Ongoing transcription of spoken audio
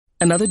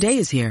Another day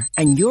is here,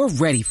 and you're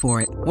ready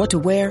for it. What to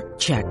wear?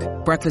 Check.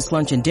 Breakfast,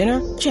 lunch, and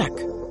dinner? Check.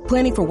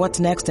 Planning for what's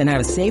next and how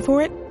to save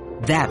for it?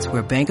 That's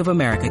where Bank of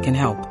America can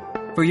help.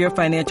 For your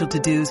financial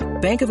to-dos,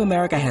 Bank of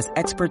America has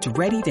experts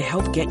ready to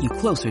help get you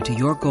closer to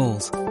your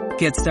goals.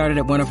 Get started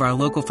at one of our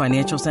local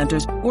financial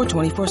centers or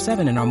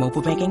 24/7 in our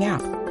mobile banking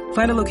app.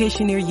 Find a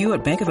location near you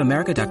at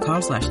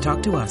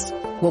bankofamerica.com/talktous.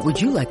 What would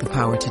you like the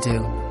power to do?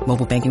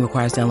 Mobile banking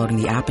requires downloading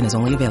the app and is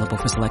only available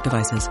for select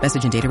devices.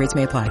 Message and data rates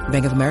may apply.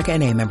 Bank of America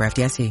N.A., member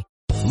FDIC.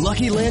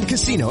 Lucky Land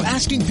Casino,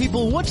 asking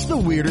people, what's the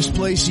weirdest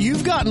place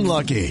you've gotten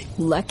lucky?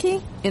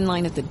 Lucky? In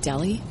line at the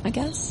deli, I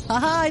guess?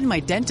 Aha, in my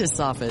dentist's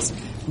office.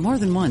 More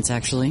than once,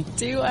 actually.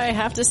 Do I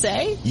have to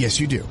say? Yes,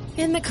 you do.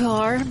 In the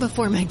car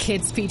before my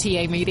kids'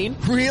 PTA meeting.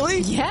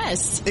 Really?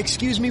 Yes.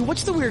 Excuse me,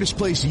 what's the weirdest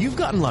place you've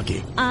gotten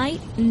lucky? I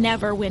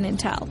never win and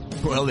tell.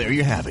 Well, there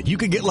you have it. You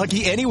can get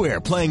lucky anywhere,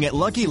 playing at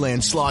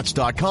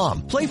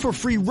LuckyLandSlots.com. Play for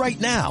free right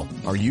now.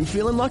 Are you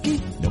feeling lucky?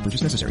 No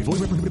purchase necessary. Void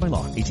where prohibited by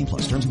law.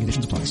 18+. Terms and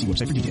conditions apply. See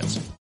website for details.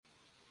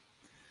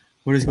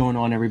 What is going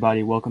on,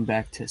 everybody? Welcome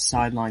back to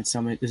Sideline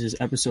Summit. This is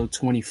episode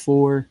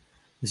 24.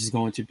 This is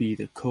going to be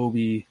the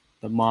Kobe,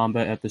 the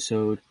MAMBA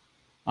episode.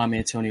 I'm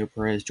Antonio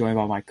Perez, joined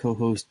by my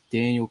co-host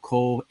Daniel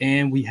Cole,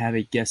 and we have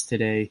a guest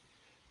today,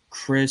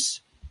 Chris.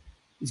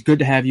 It's good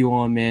to have you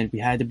on, man. We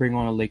had to bring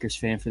on a Lakers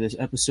fan for this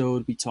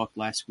episode. We talked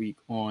last week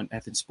on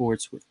Effin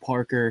Sports with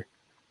Parker.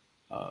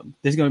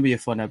 This is going to be a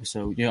fun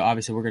episode. You know,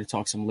 obviously we're going to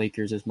talk some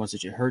Lakers as much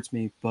as it hurts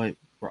me, but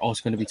we're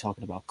also going to be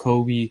talking about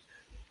Kobe.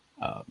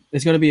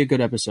 It's going to be a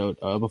good episode.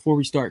 Before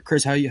we start,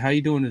 Chris, how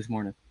you doing this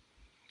morning?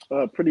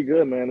 Pretty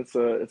good, man. It's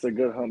a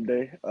good hump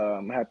day.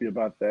 I'm happy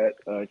about that.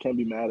 Can't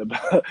be mad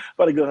about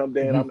a good hump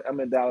day. And I'm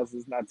in Dallas.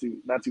 It's not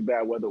too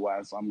bad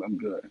weather-wise, so I'm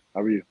good.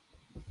 How are you?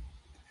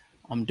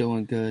 I'm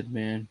doing good,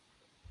 man.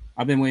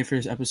 I've been waiting for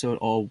this episode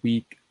all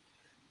week.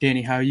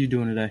 Danny, how are you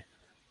doing today?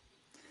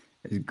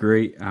 It's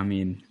great. I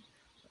mean,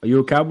 are you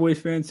a Cowboys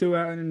fan too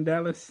out in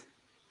Dallas?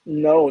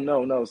 No.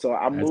 So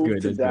I That's moved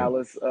good. to That's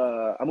Dallas.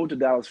 I moved to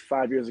Dallas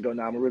 5 years ago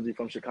now. I'm originally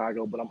from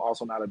Chicago, but I'm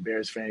also not a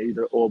Bears fan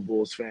either, or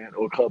Bulls fan,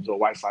 or Cubs or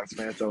White Sox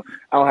fan. So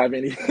I don't have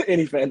any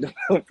fandom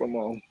from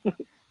home.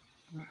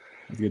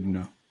 That's good to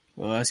know.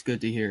 Well, that's good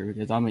to hear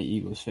because I'm an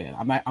Eagles fan.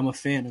 I'm a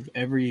fan of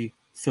every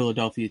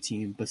Philadelphia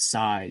team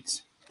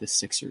besides the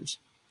Sixers.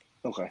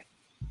 Okay.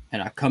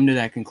 And I come to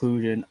that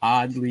conclusion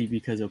oddly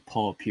because of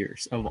Paul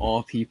Pierce. Of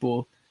all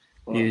people,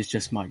 he is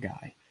just my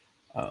guy.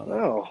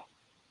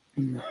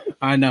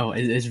 I know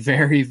it's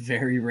very,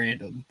 very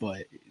random,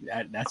 but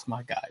that's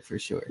my guy for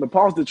sure. The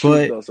Paul's the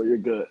truth, though, so you're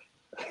good.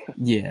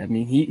 Yeah, I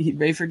mean,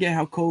 they forget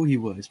how cold he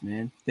was,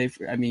 man.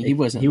 He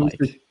wasn't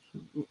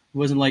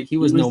he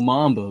was no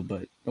Mamba,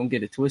 but don't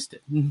get it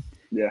twisted.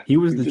 Yeah, he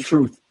was the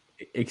truth,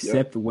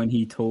 except when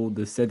he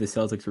said the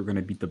Celtics were going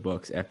to beat the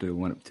Bucks after they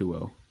went up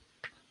 2-0.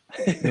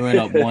 They went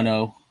up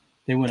 1-0.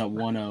 They went up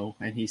 1-0,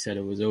 and he said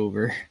it was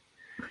over.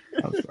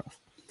 That was rough.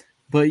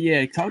 But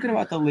yeah, talking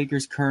about the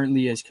Lakers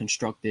currently as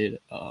constructed,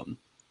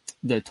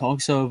 the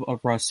talks of a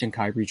Russ and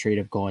Kyrie trade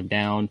have gone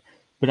down,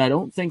 but I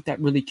don't think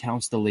that really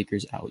counts the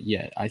Lakers out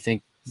yet. I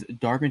think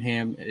Darvin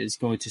Ham is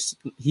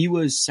he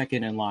was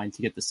second in line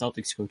to get the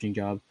Celtics coaching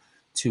job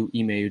to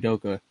Ime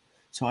Udoka.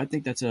 So I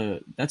think that's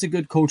a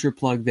good culture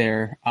plug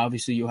there.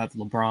 Obviously, you have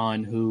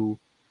LeBron, who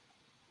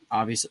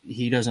obviously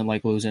he doesn't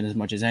like losing as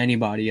much as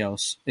anybody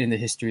else in the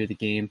history of the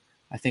game.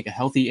 I think a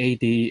healthy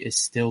AD is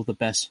still the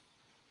best.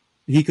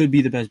 He could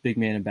be the best big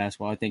man in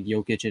basketball. I think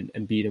Jokic and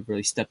Embiid have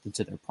really stepped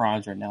into their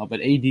primes right now, but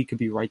AD could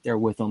be right there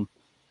with them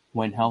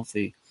when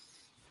healthy.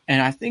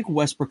 And I think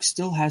Westbrook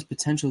still has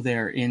potential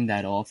there in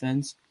that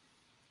offense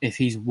if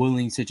he's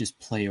willing to just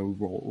play a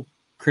role.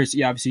 Chris,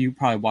 obviously you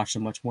probably watch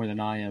them much more than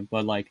I am,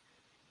 but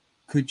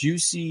could you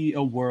see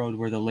a world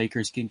where the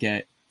Lakers can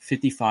get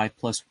 55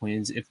 plus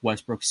wins if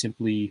Westbrook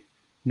simply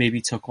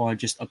maybe took on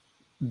just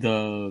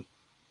the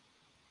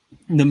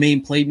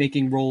main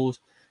playmaking roles,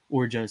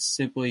 or just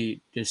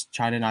simply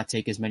try to not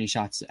take as many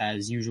shots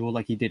as usual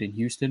like he did in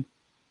Houston?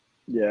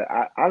 Yeah,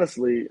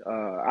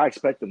 I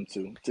expect them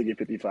to get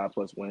 55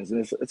 plus wins,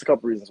 and it's a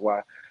couple reasons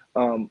why.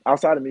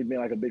 Outside of me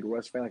being a big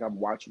Russ fan, I've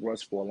watched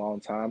Russ for a long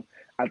time.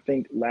 I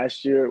think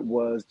last year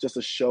was just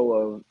a show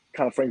of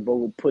kind of Frank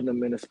Vogel putting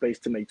him in a space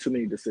to make too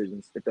many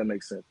decisions, if that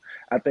makes sense.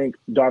 I think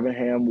Darvin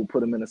Ham will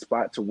put him in a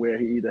spot to where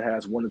he either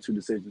has one or two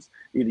decisions.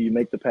 Either you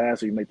make the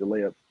pass or you make the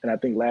layup. And I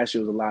think last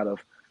year was a lot of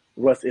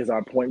Russ is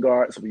our point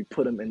guard, so we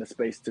put him in the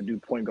space to do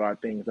point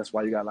guard things. That's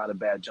why you got a lot of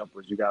bad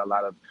jumpers. You got a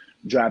lot of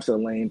drives to the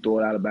lane, throw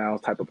it out of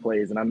bounds type of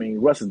plays. And I mean,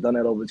 Russ has done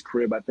that over his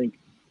career. I think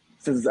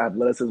since his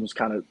athleticism was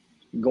kind of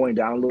going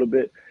down a little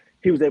bit,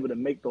 he was able to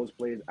make those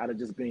plays out of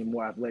just being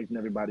more athletic than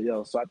everybody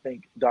else. So I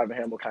think Darvin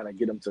Ham will kind of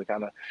get him to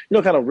kind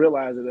of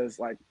realize it as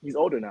he's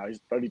older now. He's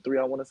 33,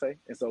 I want to say.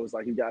 And so it's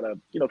he got to,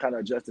 kind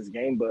of adjust his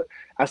game. But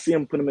I see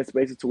him put him in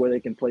spaces to where they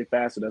can play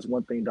faster. That's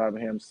one thing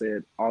Darvin Ham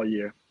said all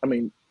year. I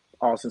mean,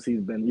 all since he's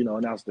been,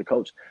 announced the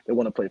coach, they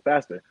want to play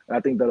faster. And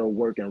I think that'll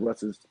work in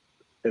Russ's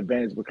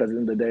advantage because at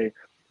the end of the day,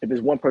 if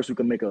there's one person who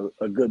can make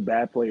a good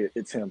bad play,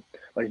 it's him.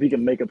 Like if he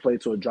can make a play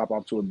to a drop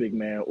off to a big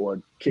man or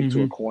a kick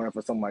to a corner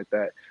for something like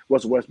that,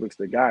 Russell Westbrook's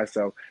the guy.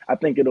 So I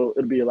think it'll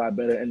be a lot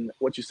better. And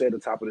what you said at the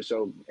top of the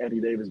show,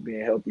 Anthony Davis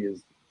being healthy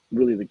is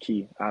really the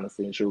key,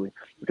 honestly and truly.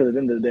 Because at the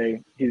end of the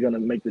day, he's going to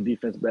make the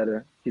defense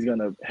better. He's going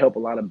to help a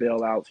lot of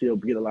bailouts. He'll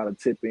get a lot of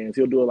tip-ins.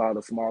 He'll do a lot of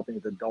the small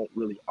things that don't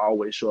really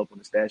always show up on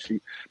the stat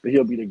sheet. But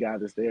he'll be the guy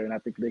that's there. And I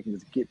think they can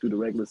just get through the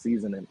regular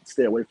season and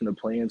stay away from the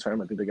play-in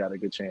tournament. I think they got a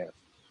good chance.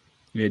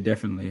 Yeah,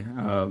 definitely.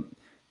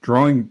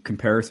 Drawing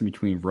comparison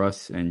between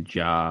Russ and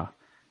Ja,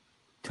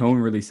 Tone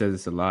really says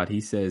this a lot.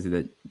 He says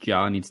that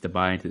Ja needs to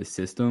buy into the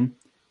system.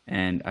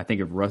 And I think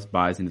if Russ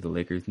buys into the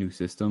Lakers' new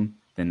system,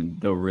 then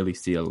they'll really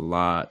see a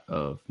lot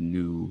of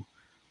new,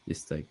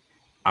 just like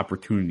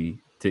opportunity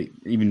to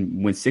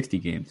even win 60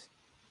 games.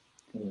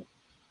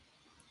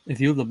 If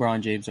you have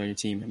LeBron James on your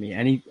team, I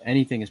mean,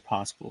 anything is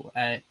possible.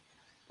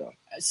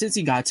 Since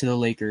he got to the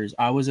Lakers,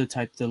 I was the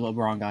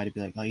LeBron guy to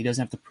be like, oh, he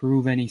doesn't have to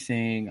prove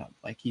anything.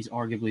 Like, he's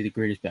arguably the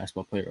greatest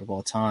basketball player of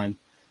all time.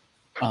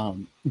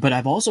 But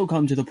I've also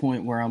come to the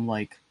point where I'm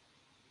like,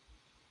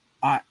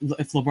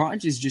 if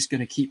LeBron is just going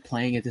to keep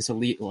playing at this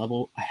elite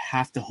level, I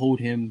have to hold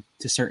him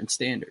to certain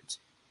standards.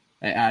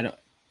 I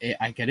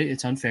get it.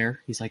 It's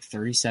unfair. He's like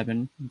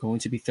 37, going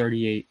to be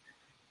 38.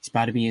 He's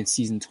about to be in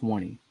season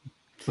 20.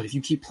 But if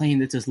you keep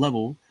playing at this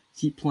level,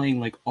 keep playing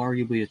like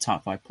arguably a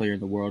top 5 player in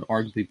the world,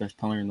 arguably best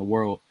player in the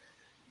world,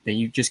 then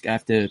you just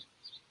have to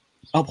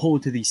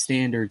uphold to these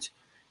standards.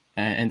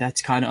 And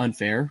that's kind of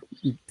unfair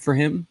for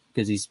him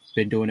because he's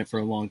been doing it for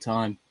a long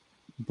time.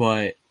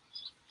 But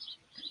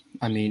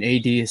I mean,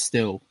 AD is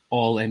still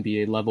all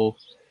NBA level.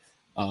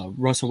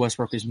 Russell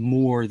Westbrook is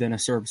more than a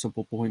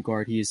serviceable point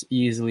guard. He is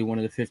easily one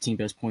of the 15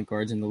 best point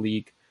guards in the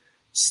league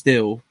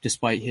still,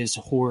 despite his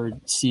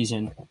horrid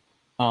season.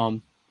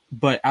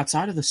 But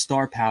outside of the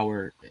star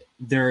power,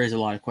 there is a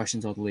lot of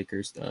questions on the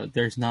Lakers.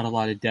 There's not a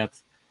lot of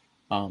depth.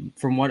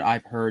 From what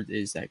I've heard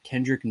is that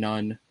Kendrick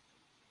Nunn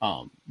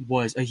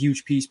was a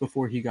huge piece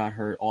before he got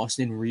hurt.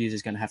 Austin Reeves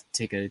is going to have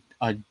to take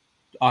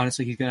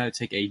honestly, he's going to have to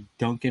take a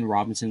Duncan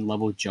Robinson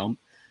level jump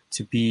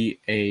to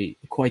be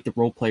quite the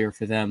role player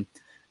for them.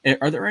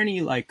 Are there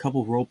any like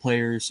couple role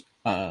players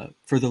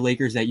for the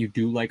Lakers that you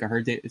do like? I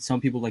heard that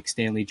some people like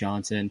Stanley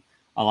Johnson.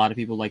 A lot of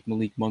people like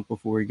Malik Monk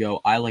before we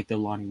go. I like the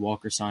Lonnie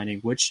Walker signing.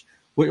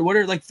 What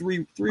are like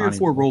three or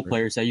four role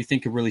players that you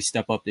think could really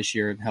step up this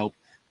year and help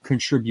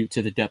contribute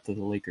to the depth of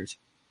the Lakers?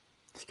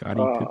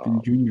 Scottie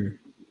Pippen Jr.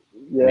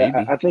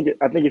 Yeah, I think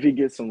if he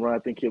gets some run, I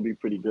think he'll be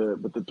pretty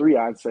good. But the three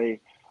I'd say,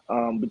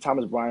 but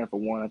Thomas Bryant for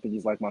one, I think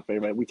he's like my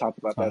favorite. We talked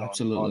about that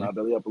on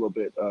Belly Up a little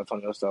bit,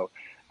 Antonio. So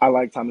I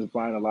like Thomas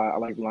Bryant a lot. I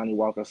like Lonnie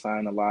Walker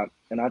sign a lot,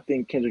 and I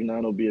think Kendrick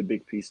Nunn will be a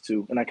big piece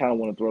too. And I kind of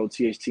want to throw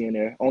THT in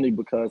there only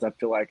because I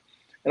feel like,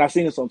 and I've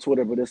seen this on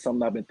Twitter, but it's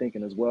something I've been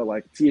thinking as well.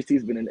 Like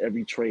THT's been in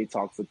every trade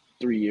talk for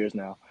 3 years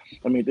now.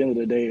 I mean, at the end of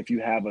the day, if you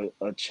have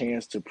a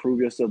chance to prove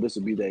yourself, this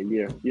would be that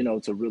year,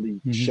 to really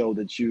show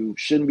that you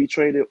shouldn't be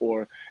traded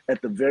or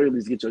at the very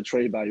least get your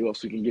trade value up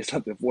so you can get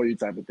something for you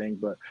type of thing.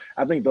 But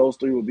I think those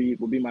three will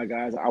be my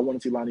guys. I want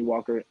to see Lonnie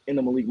Walker in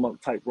a Malik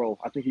Monk type role.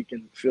 I think he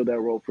can fill that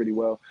role pretty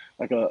well,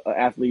 like a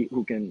athlete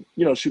who can,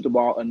 shoot the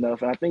ball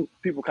enough. And I think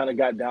people kind of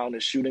got down to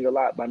shooting a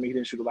lot. But I mean, he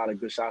didn't shoot a lot of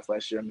good shots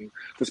last year. I mean,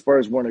 the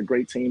Spurs weren't a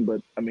great team,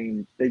 but I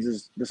mean,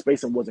 the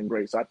spacing wasn't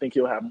great. So I think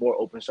he'll have more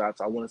open shots.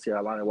 I want to see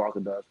how Lonnie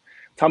Walker does.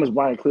 Thomas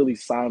Bryant clearly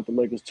signed for the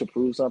Lakers to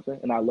prove something,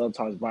 and I love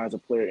Thomas Bryant as a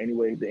player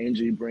anyway. The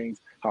energy he brings,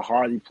 how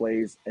hard he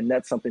plays, and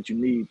that's something you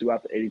need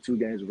throughout the 82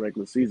 games of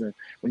regular season.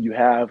 When you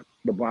have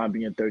LeBron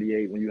being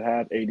 38, when you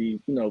have AD,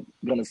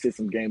 going to sit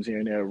some games here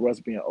and there,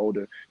 Russ being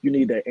older, you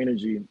need that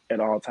energy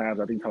at all times.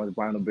 I think Thomas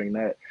Bryant will bring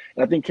that.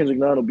 And I think Kendrick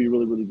Nunn will be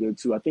really, really good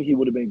too. I think he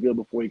would have been good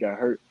before he got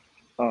hurt.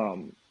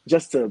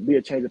 Just to be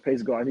a change of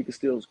pace guard, he could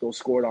still go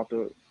score it off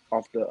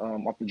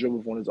the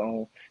dribble on his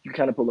own. You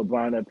kind of put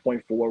LeBron in that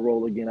point forward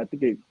role again. I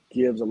think it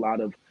gives a lot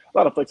of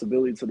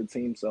flexibility to the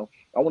team. So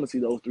I want to see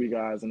those three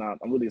guys, and I'm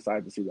really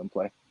excited to see them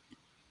play.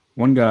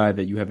 One guy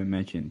that you haven't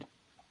mentioned,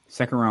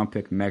 second round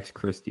pick Max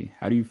Christie.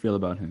 How do you feel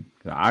about him?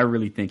 'Cause I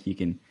really think he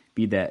can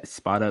be that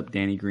spot up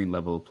Danny Green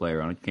level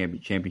player on a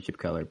championship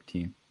caliber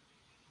team.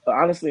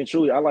 Honestly and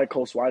truly, I like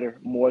Cole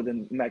Swider more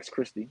than Max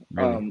Christie.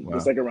 Really? Wow. The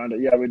second rounder,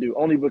 yeah, we do.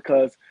 Only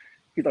because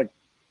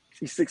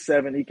he's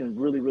 6'7". He can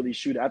really, really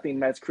shoot it. I think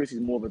Max Christie's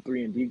more of a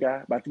 3-and-D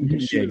guy, but I think he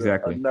can shoot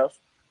it enough.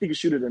 He can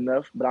shoot it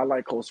enough, but I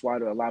like Cole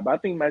Swider a lot. But I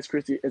think Max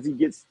Christie, as he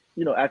gets,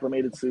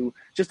 acclimated to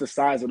just the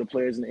size of the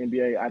players in the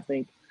NBA, I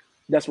think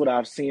that's what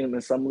I've seen him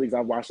in some leagues.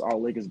 I've watched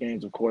all Lakers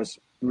games, of course,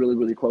 really,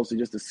 really closely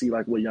just to see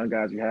like what young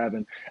guys you have.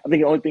 And I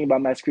think the only thing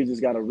about Max Christie is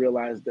got to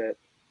realize that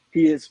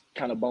he is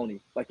kind of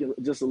bony, like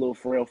just a little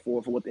frail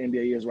for what the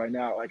NBA is right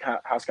now, like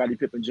how Scottie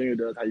Pippen Jr.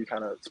 does, how you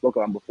kind of spoke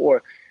on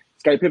before.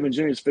 Scottie Pippen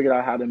Jr. has figured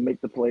out how to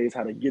make the plays,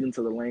 how to get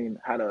into the lane,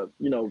 how to,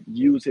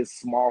 use his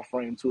small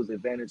frame to his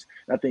advantage.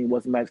 And I think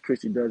what Max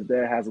Christie does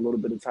there has a little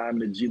bit of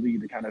time in the G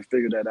League to kind of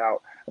figure that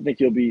out. I think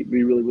he'll be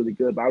really, really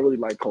good. But I really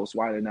like Cole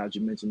Swider now that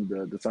you mentioned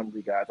the Summer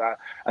League guys.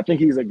 I think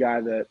he's a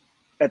guy that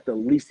at the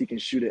least he can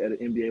shoot it at an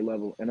NBA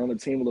level. And on the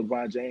team with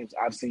LeBron James,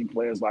 I've seen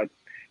players like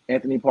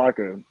Anthony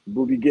Parker,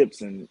 Boobie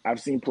Gibson. I've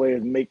seen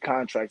players make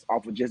contracts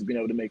off of just being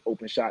able to make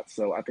open shots.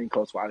 So I think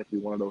Coach Wilder could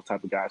be one of those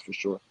type of guys for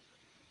sure.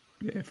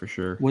 Yeah, for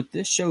sure. What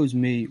this shows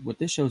me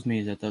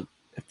is that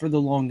for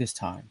the longest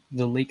time,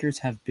 the Lakers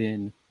have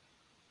been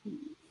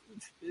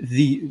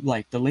the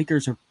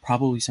Lakers are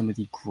probably some of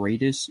the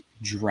greatest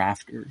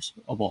drafters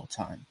of all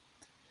time.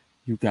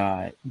 You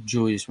got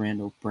Julius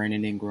Randle,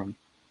 Brandon Ingram,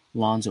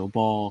 Lonzo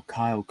Ball,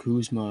 Kyle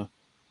Kuzma,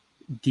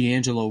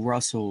 D'Angelo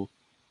Russell.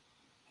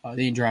 They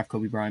didn't draft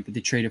Kobe Bryant, but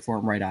they traded for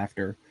him right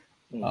after.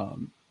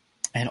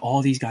 And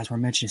all these guys were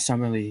mentioned in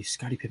Summer League,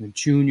 Scottie Pippen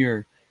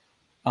Jr.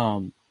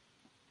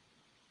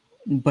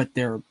 But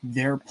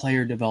their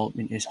player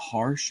development is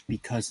harsh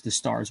because the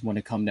stars want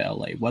to come to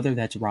LA, whether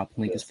that's Rob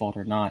Pelinka's fault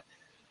or not.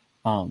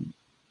 And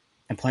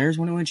players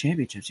want to win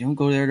championships. You don't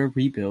go there to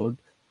rebuild.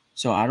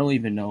 So I don't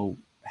even know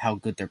how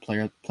good their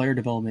player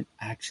development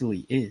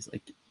actually is.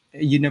 Like,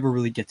 you never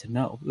really get to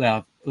know.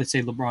 Let's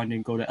say LeBron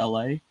didn't go to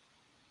LA.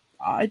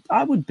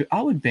 I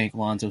would bank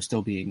Lonzo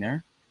still being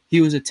there.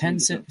 He was a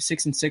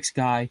 6-6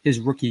 guy his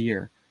rookie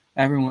year.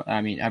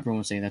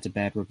 Everyone's saying that's a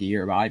bad rookie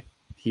year, but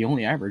he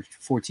only averaged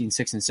 14,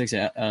 6 and 6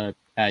 at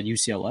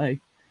UCLA.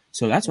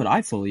 So that's what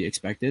I fully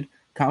expected.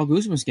 Kyle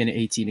Kuzma's getting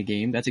 18 a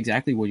game. That's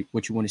exactly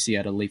what you want to see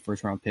out of a late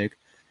first round pick.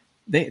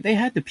 They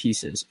had the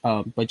pieces,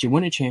 but you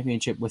win a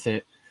championship with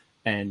it,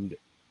 and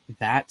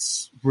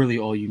that's really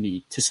all you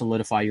need to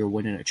solidify your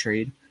win in a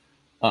trade.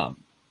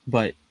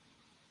 But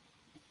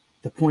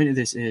the point of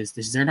this is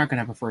they're not going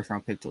to have a first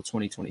round pick till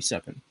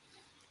 2027.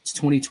 It's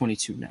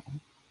 2022 now.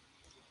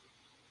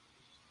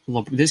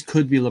 This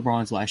could be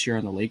LeBron's last year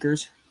on the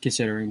Lakers,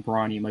 considering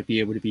Bronny might be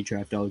able to be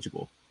draft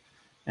eligible.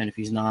 And if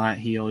he's not,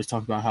 he always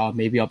talks about how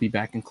maybe I'll be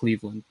back in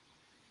Cleveland.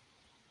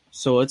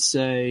 So let's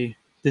say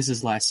this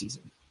is last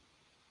season,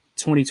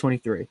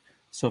 2023.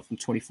 So from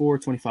 24,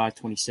 25,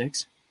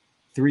 26,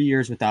 3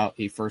 years without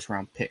a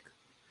first-round pick.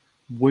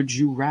 Would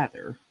you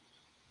rather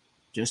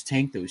just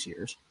tank those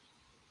years?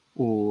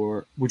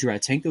 Or would you rather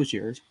tank those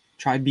years,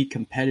 try to be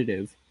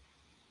competitive,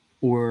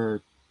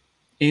 or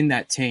in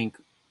that tank,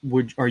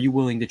 are you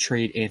willing to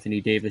trade Anthony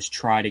Davis,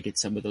 try to get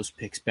some of those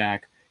picks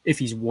back if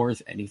he's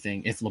worth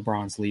anything, if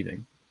LeBron's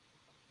leaving?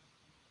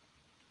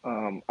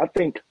 I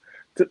think,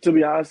 to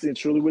be honest and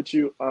truly with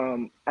you,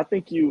 I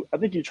think you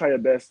try your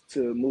best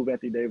to move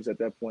Anthony Davis at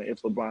that point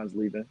if LeBron's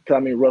leaving.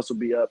 Because, Russ will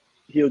be up.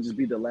 He'll just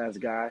be the last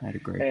guy. I'd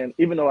agree. And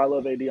even though I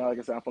love AD, like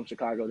I said, I'm from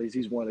Chicago,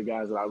 he's one of the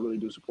guys that I really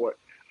do support.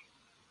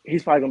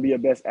 He's probably going to be your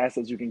best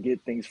asset you can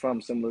get things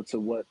from, similar to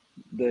what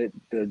the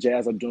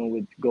Jazz are doing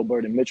with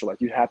Gobert and Mitchell.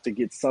 Like, you have to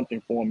get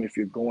something for him if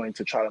you're going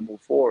to try to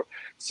move forward.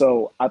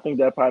 So I think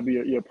that'll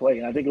probably be your play.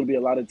 And I think it'll be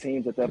a lot of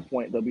teams at that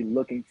point, they'll be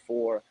looking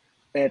for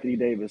Anthony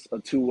Davis, a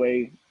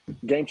two-way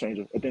game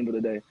changer at the end of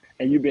the day.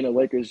 And you being the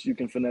Lakers, you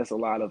can finesse a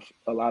lot of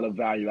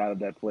value out of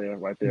that player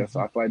right there. So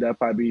I feel like that'll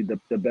probably be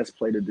the best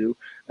play to do,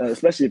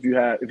 especially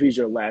if he's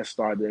your last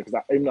star there.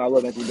 Because even though I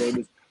love Anthony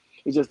Davis,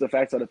 it's just the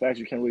fact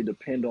you can't really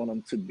depend on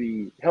him to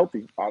be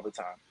healthy all the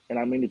time.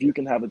 And if you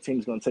can have a team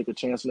that's going to take a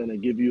chance on it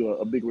and give you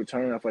a big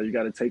return, I feel like you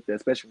got to take that,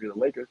 especially if you're the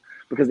Lakers,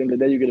 because at the end of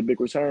the day, you get a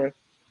big return,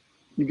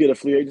 you get a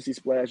free agency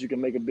splash, you can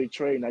make a big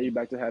trade. Now you're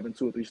back to having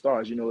 2 or 3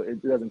 stars.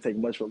 It doesn't take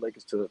much for the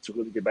Lakers to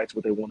really get back to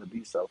what they want to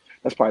be. So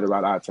that's probably the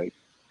route I'd take.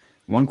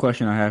 One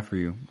question I have for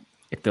you: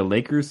 if the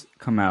Lakers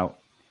come out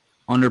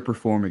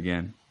underperform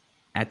again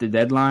at the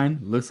deadline,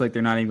 looks like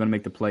they're not even going to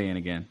make the play-in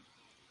again,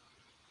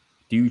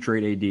 do you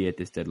trade AD at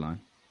this deadline?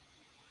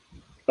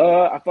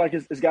 I feel like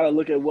it's got to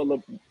look at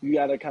you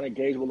got to kind of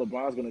gauge what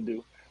LeBron's going to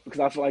do, because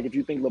I feel like if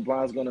you think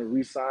LeBron's going to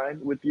re-sign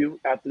with you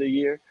after the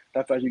year,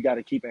 I feel like you got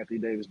to keep Anthony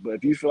Davis. But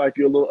if you feel like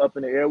you're a little up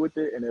in the air with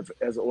it, and if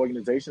as an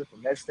organization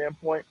from that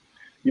standpoint,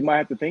 you might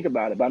have to think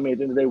about it. But at the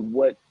end of the day,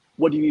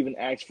 what do you even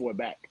ask for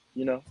back?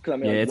 Because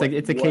it's like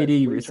the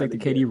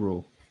KD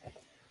rule.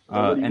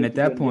 And at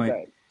that point,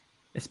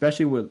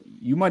 especially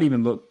you might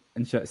even look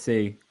and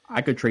say,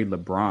 I could trade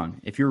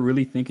LeBron. If you're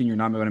really thinking you're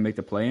not going to make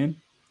the play-in,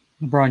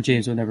 LeBron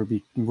James would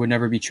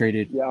never be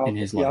traded in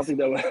his life. I think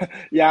that would,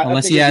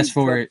 unless he asks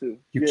for it,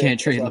 you can't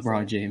trade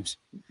LeBron James.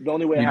 The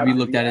only way you'd be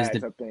looked at as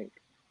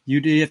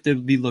you'd have to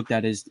be looked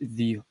at as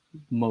the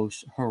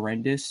most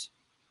horrendous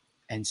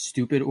and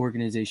stupid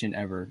organization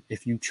ever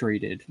if you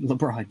traded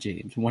LeBron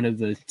James, one of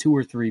the 2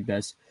 or 3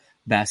 best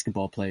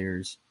basketball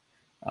players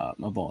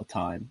of all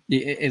time.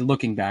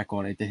 Looking back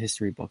on it, the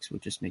history books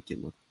would just make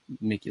you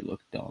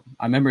look dumb.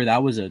 I remember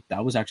that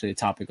was actually a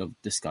topic of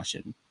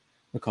discussion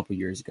a couple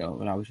years ago,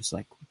 and I was just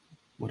like,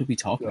 what are we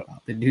talking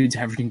about? The dude's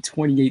averaging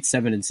 28,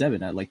 7, and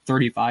 7 at like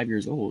 35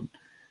 years old.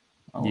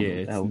 I don't know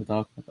what the hell we're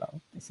talking about.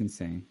 It's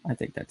insane. I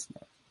think that's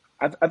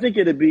nuts. I think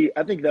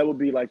that would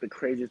be like the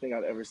craziest thing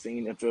I've ever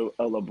seen if a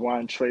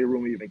LeBron trade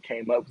room even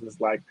came up. Because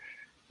it's like,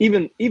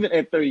 even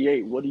at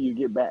 38, what do you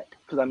get back?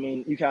 Because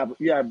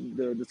you have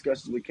the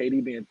discussions with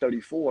KD being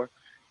 34,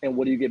 and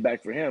what do you get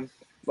back for him?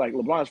 It's like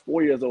LeBron's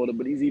 4 years older,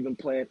 but he's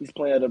playing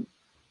at a,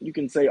 you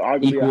can say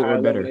arguably equal a higher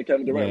or better level than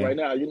Kevin Durant right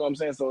now. You know what I'm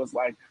saying? So it's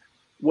like,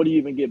 what do you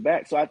even get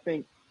back? So I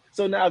think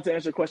So now to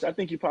answer your question, I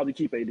think you probably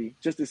keep AD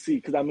just to see,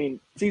 because I mean,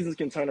 seasons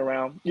can turn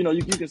around. You know,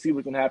 you can see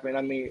what can happen.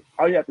 I mean,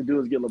 all you have to do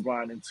is get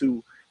LeBron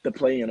into the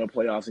play-in or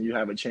playoffs, and you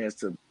have a chance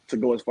to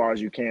go as far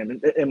as you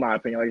can. In my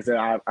opinion, like I said,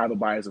 I have a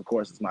bias, of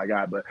course, it's my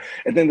guy, but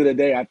at the end of the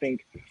day, I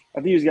think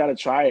you just got to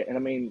try it. And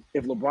I mean,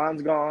 if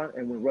LeBron's gone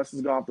and when Russ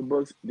is gone off the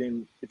books,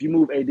 then if you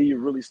move AD, you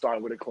really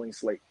start with a clean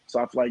slate. So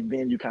I feel like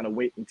then you kind of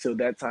wait until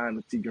that time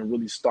until you can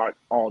really start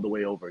all the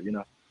way over. You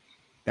know,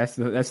 that's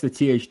the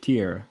THT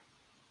era.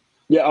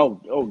 Yeah.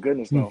 Oh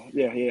goodness, no.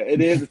 Yeah.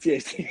 It is the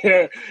THT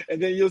era,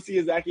 and then you'll see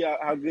exactly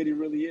how good he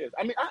really is.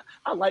 I mean,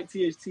 I like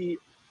THT.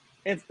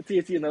 And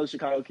THT, another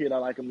Chicago kid, I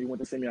like him. He went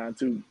to Simeon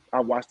too.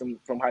 I watched him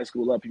from high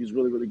school up. He was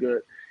really, really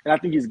good. And I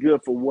think he's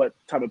good for what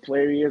type of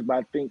player he is. But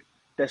I think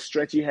that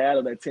stretch he had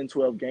of that 10,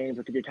 12 games,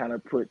 I think it kind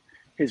of put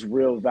his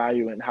real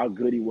value and how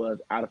good he was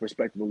out of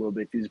perspective a little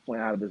bit. He's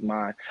playing out of his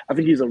mind. I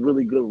think he's a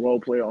really good role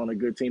player on a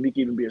good team. He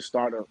can even be a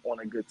starter on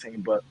a good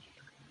team. But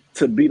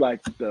to be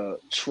like the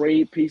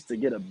trade piece to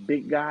get a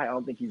big guy, I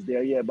don't think he's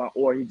there yet.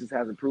 Or he just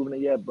hasn't proven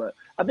it yet. But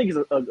I think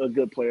he's a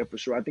good player for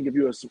sure. I think if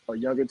you're a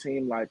younger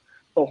team like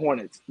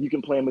Hornets, you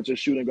can play him at your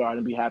shooting guard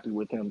and be happy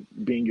with him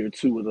being your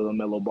 2 with a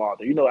LaMelo Ball.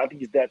 You know, I think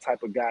he's that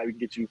type of guy who can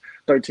get you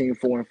 13,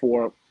 4, and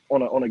 4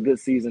 on a good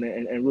season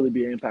and really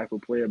be an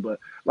impactful player. But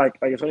like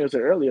Antonio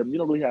said earlier, you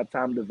don't really have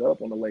time to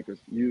develop on the Lakers.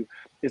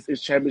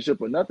 It's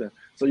championship or nothing.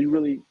 So you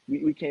really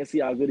we can't see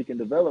how good he can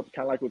develop.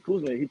 Kind of like with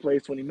Kuzma, he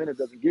plays 20 minutes,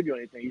 doesn't give you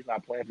anything. He's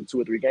not playing for 2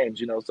 or 3 games.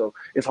 You know, so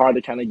it's hard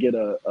to kind of get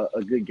a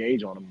good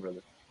gauge on him,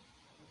 really.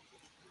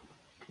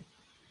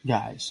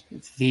 Guys,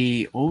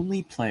 the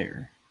only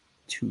player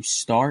to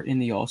start in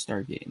the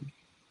All-Star game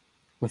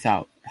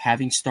without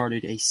having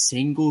started a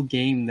single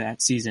game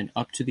that season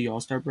up to the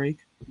All-Star break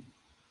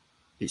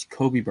is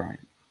Kobe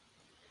Bryant.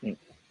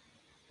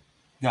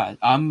 Guys,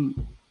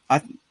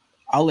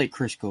 I'll let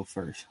Chris go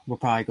first. We'll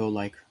probably go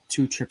like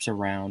 2 trips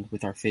around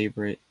with our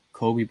favorite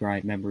Kobe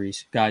Bryant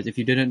memories. Guys, if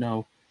you didn't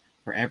know,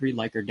 for every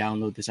like or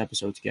download this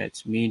episode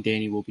gets, me and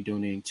Danny will be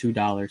donating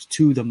 $2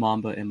 to the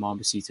MAMBA and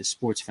MAMBA Seats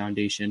Sports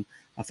Foundation,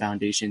 a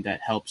foundation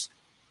that helps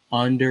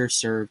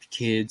underserved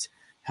kids,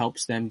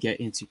 helps them get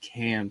into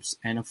camps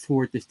and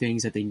afford the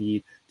things that they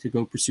need to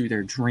go pursue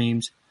their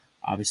dreams.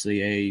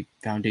 Obviously, a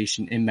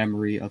foundation in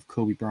memory of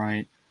Kobe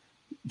Bryant,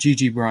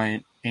 Gigi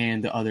Bryant,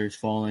 and the others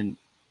fallen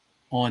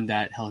on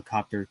that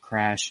helicopter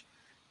crash.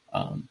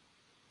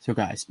 So,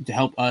 guys, to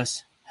help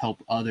us,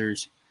 help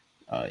others,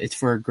 it's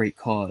for a great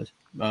cause.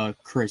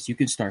 Chris, you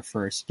can start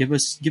first. Give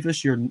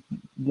us your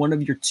one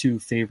of your 2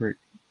 favorite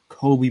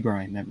Kobe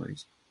Bryant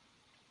memories.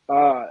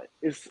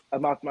 It's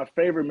my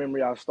favorite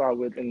memory I'll start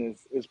with, and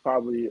it's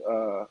probably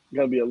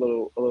gonna be a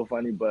little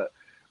funny, but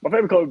my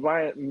favorite Kobe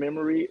Bryant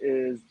memory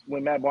is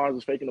when Matt Barnes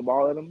was faking the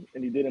ball at him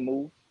and he didn't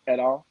move at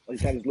all. He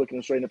kind of was looking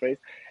him straight in the face.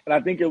 And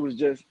I think it was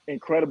just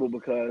incredible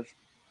because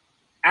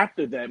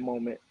after that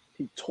moment,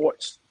 he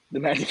torched the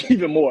Magic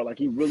even more. Like,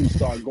 he really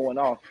started going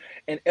off.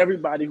 And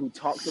everybody who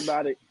talks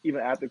about it, even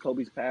after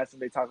Kobe's passing,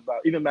 they talk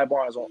about, even Matt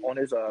Barnes on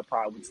his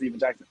pod with Steven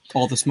Jackson.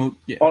 All the smoke,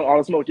 yeah. All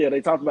the smoke, yeah. They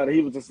talked about it.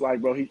 He was just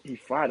like, bro, he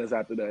fried us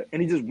after that. And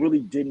he just really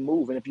didn't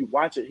move. And if you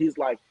watch it, he's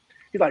like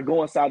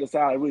going side to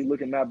side, really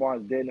looking Matt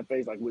Barnes dead in the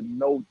face, like with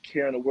no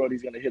care in the world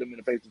he's going to hit him in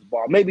the face with the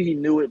ball. Maybe he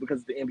knew it because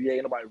it's the NBA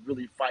and nobody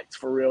really fights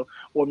for real.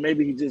 Or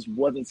maybe he just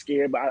wasn't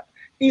scared. But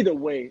either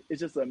way, it's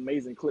just an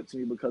amazing clip to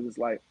me because it's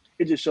like,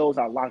 it just shows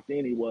how locked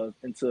in he was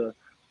into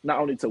not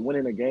only to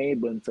winning a game,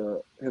 but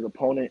into his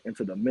opponent,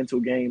 into the mental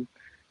game,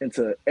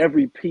 into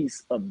every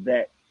piece of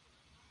that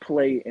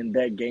play in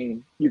that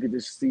game. You could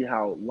just see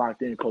how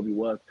locked in Kobe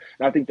was.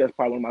 And I think that's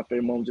probably one of my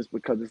favorite moments just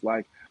because it's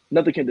like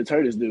nothing can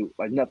deter this dude,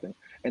 like nothing.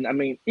 And I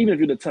mean, even if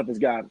you're the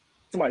toughest guy,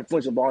 somebody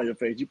flinch a ball in your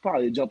face, you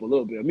probably jump a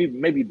little bit,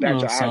 maybe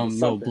bat your eyes or something.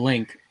 No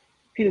blink.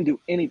 He didn't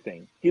do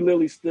anything. He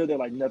literally stood there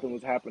like nothing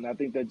was happening. I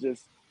think that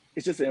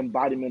it's just an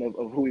embodiment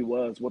of who he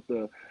was.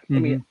 I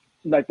mean,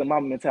 like the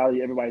Mamba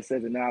mentality, everybody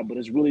says it now, but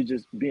it's really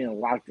just being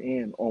locked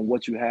in on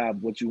what you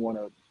have, what you want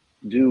to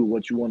do,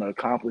 what you want to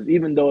accomplish.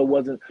 Even though it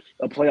wasn't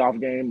a playoff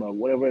game or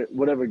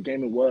whatever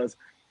game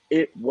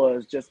it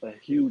was just a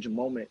huge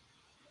moment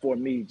for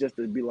me just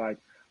to be like,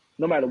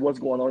 no matter what's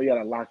going on, you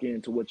got to lock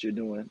into what you're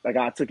doing. Like,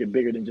 I took it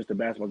bigger than just a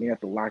basketball game. You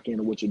have to lock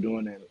into what you're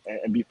doing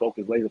and be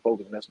focused, laser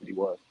focused, and that's what he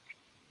was.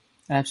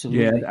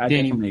 Absolutely. Yeah, I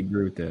definitely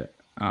agree with that.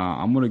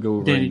 I'm going to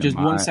go Danny, just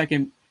 1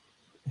 second.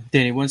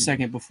 Danny, 1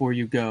 second before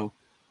you go.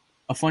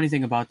 A funny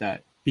thing about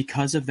that,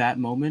 because of that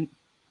moment,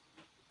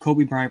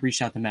 Kobe Bryant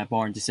reached out to Matt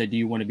Barnes and said, "Do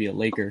you want to be a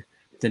Laker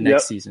the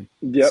next season?"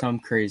 Yep.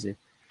 Something crazy.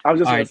 I was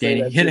just all right,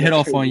 Danny, hit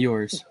off on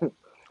yours.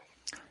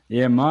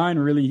 Yeah, mine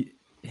really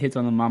hits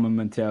on the Mamba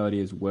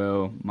mentality as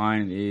well.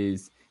 Mine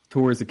is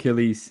towards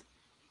Achilles,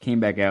 came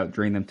back out,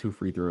 drained them 2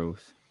 free throws.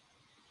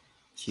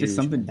 Huge, just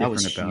something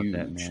different about huge.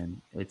 that,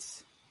 man.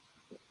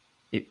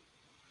 It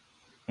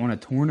on a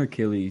torn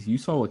Achilles. You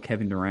saw what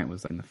Kevin Durant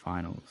was like in the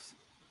finals.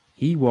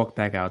 He walked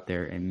back out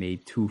there and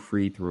made 2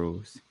 free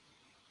throws.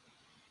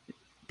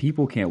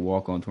 People can't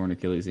walk on torn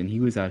Achilles, and he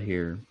was out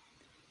here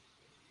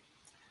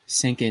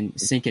sinking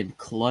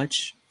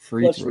clutch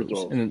free Free throws.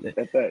 throws. And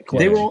At that,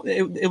 they were.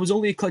 It was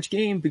only a clutch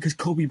game because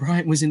Kobe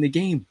Bryant was in the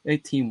game.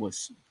 That team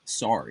was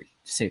sorry,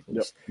 to say the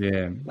least.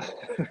 Yeah.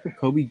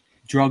 Kobe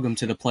drug them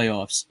to the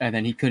playoffs, and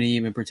then he couldn't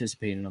even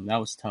participate in them. That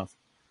was tough.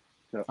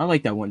 Yep. I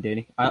like that one,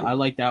 Danny. I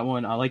like that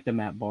one. I like the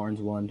Matt Barnes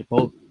one.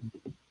 Both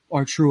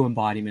are true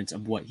embodiments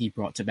of what he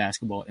brought to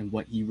basketball and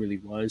what he really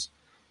was.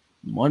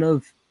 One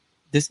of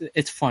this.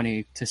 It's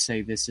funny to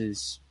say this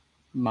is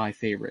my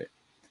favorite.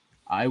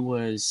 I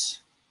was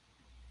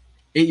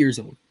 8 years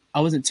old. I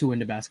wasn't too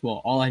into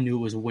basketball. All I knew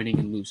was winning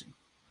and losing.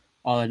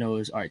 All I know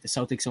is, all right, the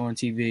Celtics are on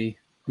TV.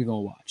 We're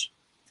going to watch.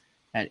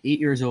 At 8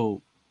 years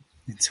old,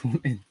 it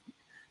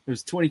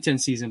was 2010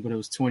 season, but it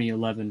was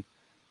 2011.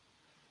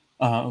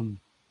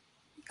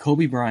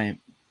 Kobe Bryant,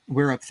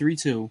 we're up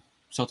 3-2.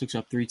 Celtics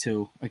up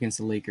 3-2 against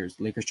the Lakers.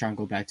 Lakers trying to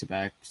go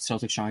back-to-back.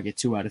 Celtics trying to get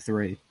 2 out of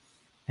 3.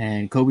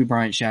 And Kobe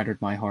Bryant shattered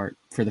my heart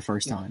for the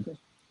first time.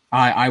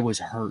 I was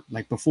hurt.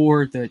 Like,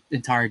 before the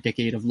entire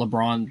decade of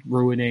LeBron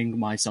ruining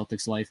my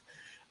Celtics life,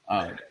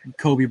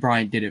 Kobe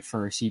Bryant did it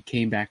first. He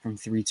came back from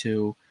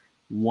 3-2,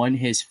 won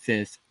his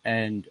 5th,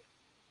 and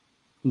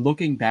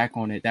looking back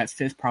on it, that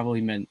 5th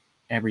probably meant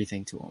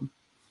everything to him.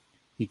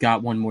 He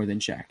got one more than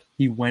Shaq.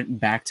 He went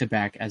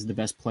back-to-back as the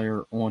best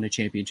player on a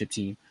championship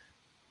team,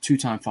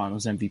 2-time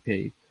Finals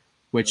MVP,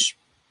 which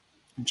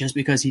just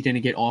because he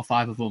didn't get all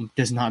 5 of them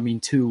does not mean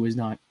 2 is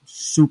not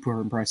super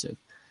impressive.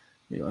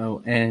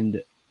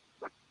 And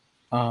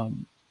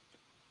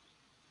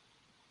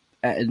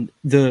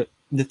the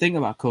thing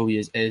about Kobe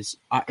is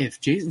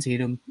if Jason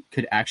Tatum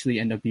could actually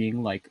end up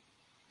being like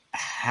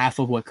half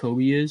of what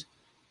Kobe is,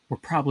 we're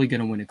probably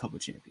going to win a couple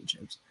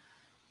championships.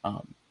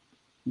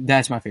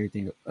 That's my favorite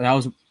thing. That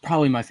was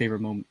probably my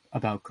favorite moment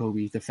about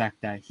Kobe. The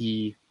fact that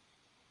he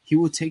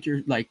will take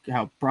your, like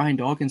how Brian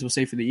Dawkins will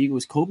say for the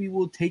Eagles, Kobe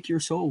will take your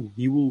soul.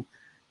 He will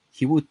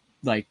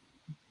like,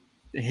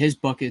 his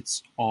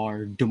buckets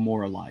are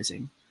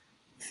demoralizing.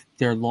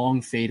 They're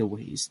long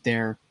fadeaways.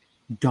 They're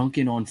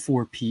dunking on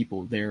 4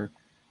 people. They're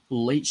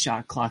late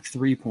shot clock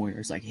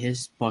 3-pointers. Like,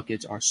 his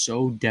buckets are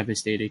so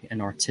devastating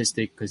and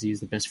artistic because he's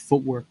the best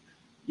footwork.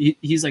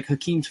 He's like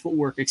Hakeem's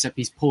footwork, except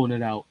he's pulling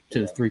it out to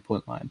the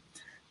 3-point line.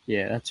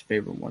 Yeah, that's a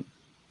favorite one.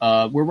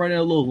 We're running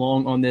a little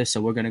long on this,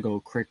 so we're going to go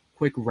quick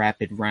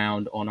rapid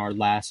round on our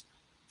last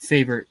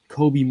favorite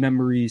Kobe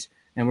memories,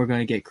 and we're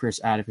going to get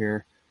Chris out of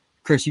here.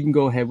 Chris, you can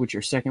go ahead with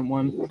your second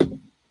one.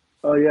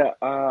 Oh yeah,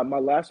 my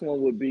last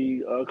one would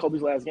be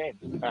Kobe's last game.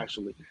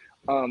 Actually,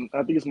 I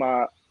think it's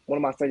one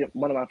of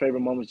my favorite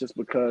moments, just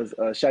because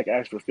Shaq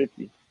asked for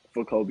 50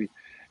 for Kobe,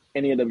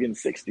 and he ended up getting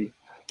 60.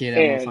 Get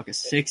that motherfucker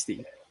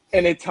 60.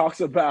 And it talks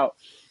and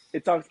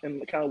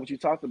kind of what you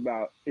talked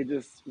about. It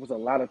just was a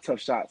lot of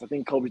tough shots. I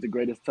think Kobe's the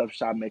greatest tough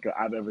shot maker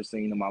I've ever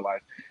seen in my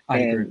life. I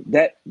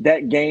agree.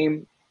 That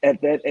game at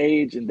that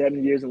age and that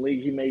many years in the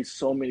league, he made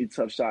so many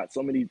tough shots,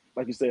 so many,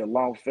 like you said,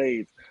 long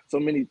fades, so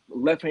many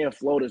left-hand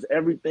floaters,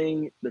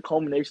 everything, the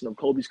culmination of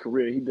Kobe's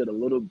career. He did a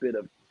little bit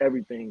of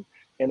everything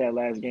in that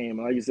last game.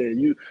 And like you said,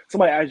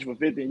 somebody asks you for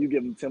 50 and you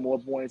give them 10 more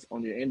points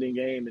on your ending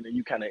game, and then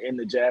you kind of end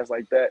the Jazz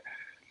like that.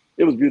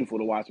 It was beautiful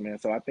to watch, man.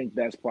 So I think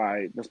that's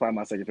probably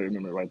my second favorite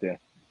memory right there.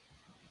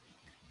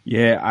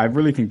 Yeah, I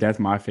really think that's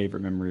my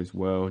favorite memory as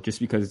well,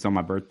 just because it's on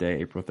my birthday,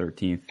 April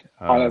 13th.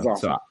 That's awesome.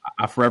 So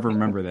I forever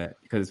remember that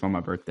because it's on my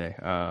birthday.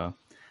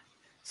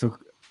 So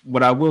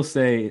what I will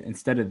say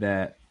instead of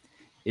that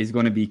is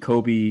going to be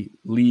Kobe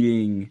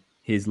leading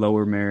his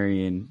Lower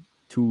Merion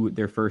to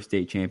their first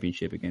state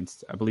championship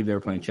against, I believe they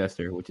were playing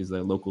Chester, which is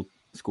a local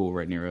school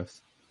right near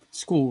us.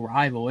 School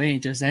rival,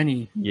 ain't just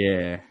any.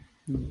 Yeah.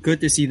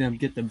 Good to see them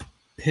get the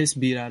piss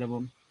beat out of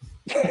them.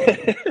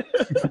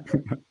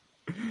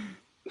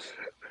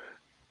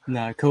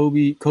 Nah,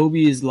 Kobe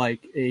is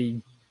like a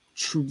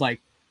true,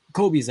 like,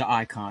 Kobe's an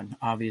icon,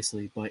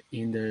 obviously, but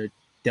in the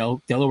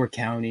Delaware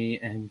County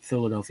and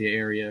Philadelphia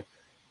area,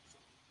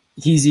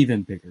 he's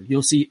even bigger.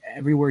 You'll see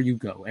everywhere you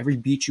go, every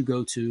beach you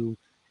go to,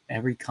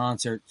 every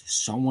concert,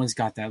 someone's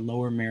got that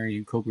Lower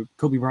Merion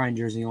Kobe Bryant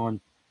jersey on.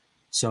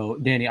 So,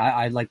 Danny,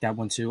 I like that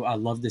one too. I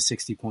love the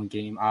 60-point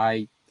game.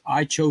 I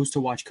chose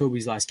to watch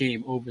Kobe's last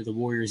game over the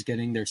Warriors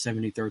getting their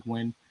 73rd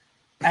win,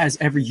 as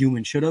every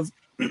human should have.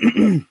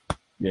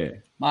 Yeah.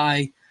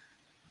 My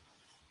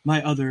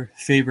other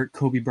favorite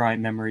Kobe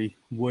Bryant memory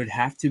would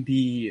have to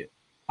be,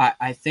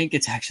 I think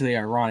it's actually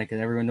ironic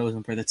because everyone knows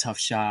him for the tough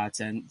shots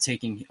and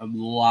taking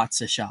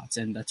lots of shots,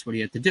 and that's what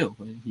he had to do.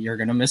 You're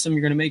going to miss him,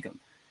 you're going to make him.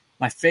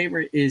 My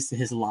favorite is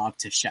his lob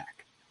to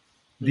Shaq,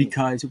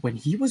 because when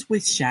he was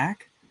with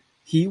Shaq,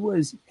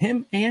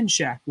 him and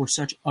Shaq were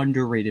such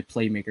underrated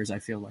playmakers, I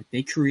feel like.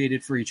 They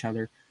created for each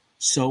other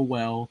so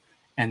well,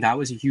 and that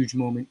was a huge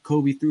moment.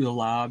 Kobe threw the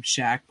lob,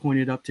 Shaq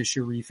pointed up to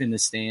Sharif in the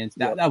stands.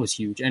 That was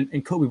huge.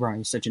 And Kobe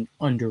Bryant is such an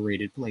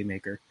underrated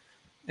playmaker.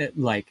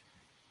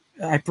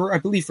 I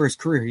believe for his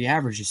career, he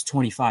averages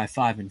 25,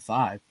 5, and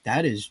 5.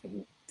 That is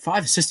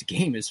 5 assists a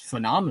game is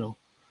phenomenal.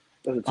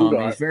 That's a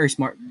 2-guard. He's very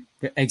smart.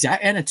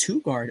 Exactly, and a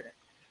 2-guard.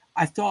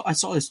 I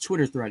saw his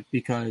Twitter thread,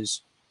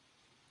 because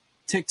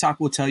TikTok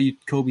will tell you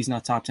Kobe's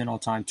not top 10 all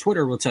time.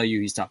 Twitter will tell you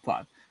he's top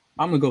 5.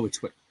 I'm going to go with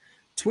Twitter.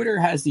 Twitter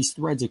has these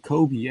threads of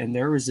Kobe, and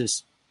there was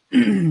this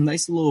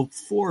nice little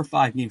 4 or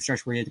 5 game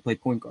stretch where he had to play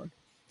point guard.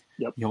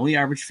 Yep. He only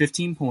averaged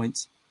 15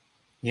 points.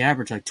 He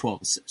averaged like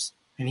 12 assists,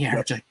 and he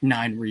averaged like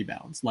 9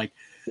 rebounds. Like,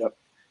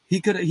 he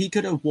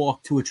could have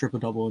walked to a triple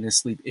double in his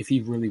sleep if he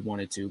really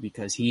wanted to,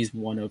 because he's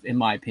one of, in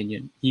my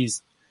opinion,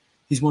 he's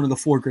one of the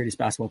 4 greatest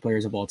basketball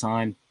players of all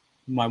time.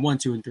 My 1,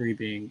 2, and 3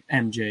 being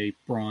MJ,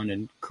 Bron,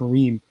 and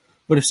Kareem.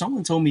 But if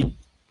someone told me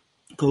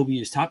Kobe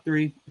is top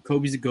 3,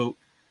 Kobe's a GOAT,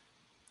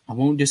 I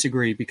won't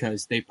disagree,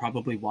 because they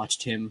probably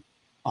watched him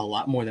a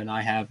lot more than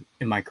I have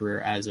in my career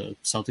as a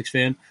Celtics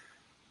fan.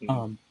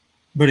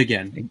 But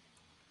again,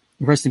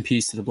 rest in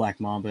peace to the Black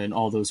Mamba and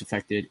all those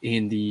affected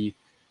in the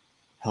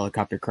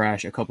helicopter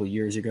crash a couple of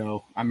years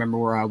ago. I remember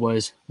where I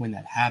was when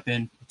that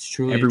happened. It's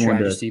truly a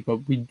tragedy, but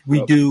we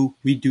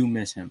do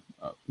miss him.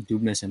 We do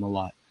miss him a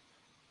lot.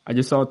 I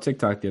just saw a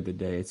TikTok the other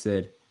day. It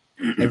said,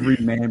 every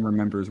man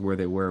remembers where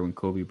they were when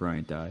Kobe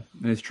Bryant died.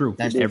 And it's true.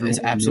 Everyone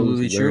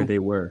absolutely knows true. Where they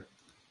were.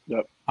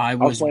 Yep. I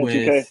was playing with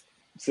 2K,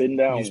 sitting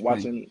down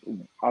watching.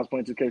 I was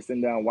playing 2K,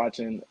 sitting down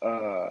watching.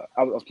 I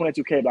was playing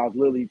 2K, but I was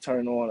literally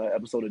turning on an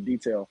episode of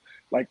Detail,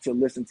 like to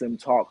listen to him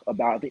talk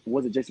about. I think,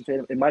 was it Jason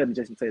Tatum? It might have been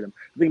Jason Tatum.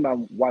 I think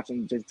about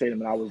watching Jason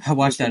Tatum, and I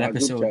watched that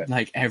episode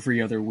like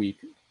every other week.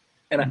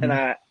 And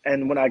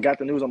and when I got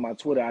the news on my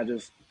Twitter,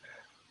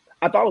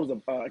 I thought it was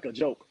like a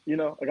joke, you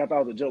know. Like, I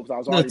thought it was a joke. So I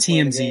was already the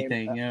TMZ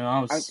thing, you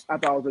know. I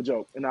thought it was a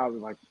joke, and I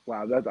was like,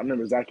 wow, I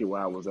remember exactly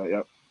where I was at.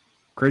 Yep.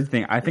 Crazy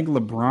thing, I think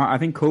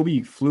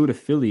Kobe flew to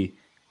Philly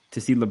to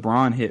see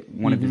LeBron hit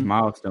one of his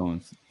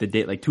milestones the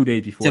day, like 2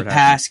 days before to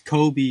pass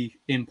Kobe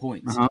in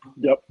points.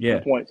 Yep.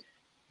 Yeah. Points.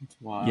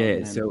 Wow. Yeah.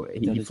 Man. So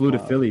he flew to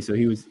Philly. So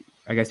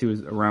I guess he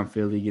was around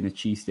Philly getting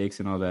cheesesteaks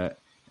and all that,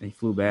 and he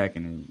flew back,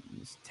 and it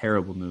was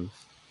terrible news.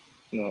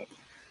 No.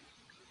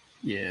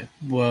 Yeah.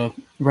 Well,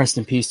 rest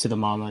in peace to the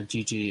Mama,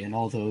 Gigi, and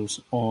all those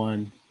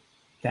on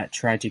that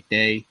tragic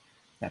day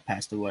that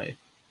passed away.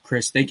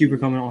 Chris, thank you for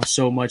coming on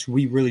so much.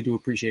 We really do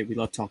appreciate it. We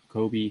love talking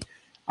Kobe.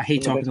 I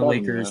hate talking to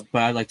Lakers,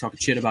 but I like talking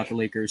shit about the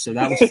Lakers. So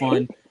that was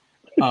fun.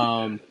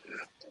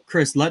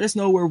 Chris, let us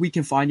know where we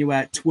can find you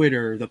at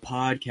Twitter, the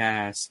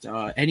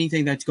podcast,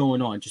 anything that's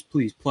going on. Just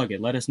please plug it.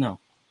 Let us know.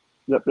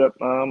 Yep.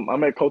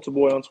 I'm at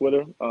Culturboy on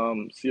Twitter,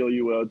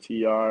 COULTR_BOY,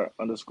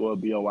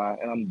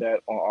 and I'm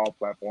that on all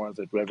platforms.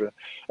 If you ever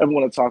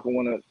want to talk or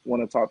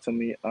want to talk to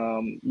me,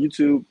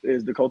 YouTube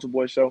is the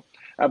Culturboy Show.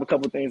 I have a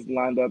couple of things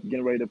lined up,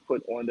 getting ready to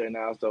put on there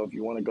now. So if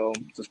you want to go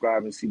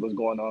subscribe and see what's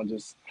going on,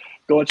 just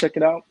go and check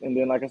it out. And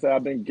then, like I said,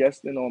 I've been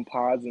guesting on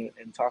pods and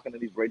talking to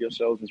these radio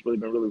shows. It's really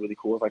been really, really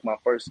cool. It's like my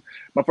first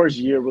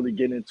year really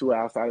getting into it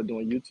outside of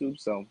doing YouTube.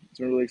 So it's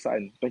been really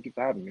exciting. Thank you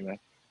for having me, man.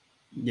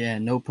 Yeah,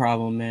 no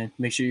problem, man.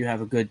 Make sure you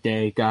have a good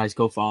day, guys.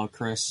 Go follow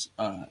Chris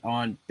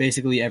on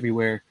basically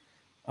everywhere.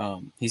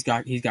 He's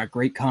got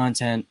great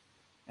content,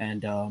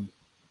 and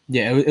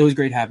it was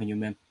great having you,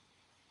 man.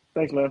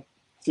 Thanks, man.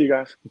 See you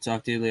guys. We'll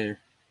talk to you later.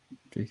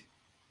 Peace.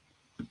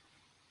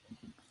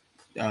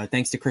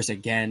 Thanks to Chris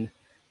again,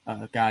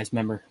 guys.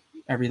 Remember,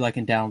 every like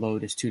and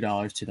download is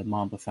 $2 to the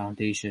MAMBA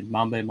Foundation,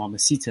 MAMBA and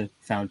Mamacita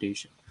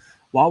Foundation.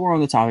 While we're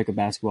on the topic of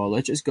basketball,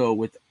 let's just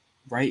go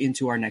right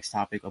into our next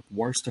topic of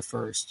worst to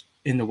first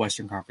in the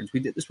Western Conference. We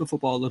did this with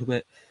football a little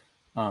bit,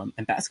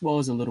 and basketball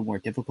is a little more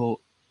difficult.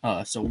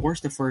 So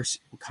worst to first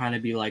will kind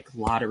of be like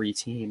lottery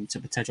team to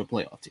potential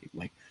playoff team.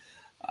 Like,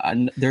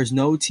 there's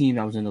no team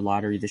that was in the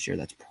lottery this year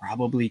that's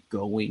probably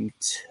going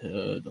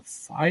to the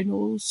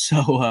finals.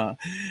 So,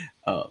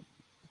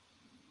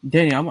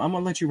 Danny, I'm going to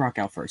let you rock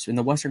out first. In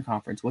the Western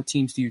Conference, what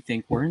teams do you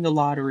think were in the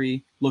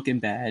lottery looking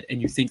bad,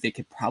 and you think they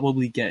could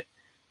probably get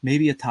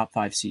maybe a top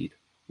 5 seed?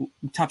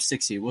 Top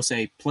 6 seed, we'll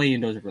say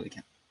play-in doesn't really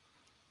count.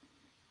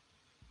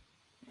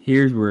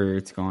 Here's where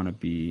it's going to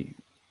be.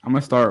 I'm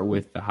going to start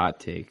with the hot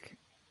take.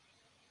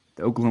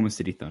 The Oklahoma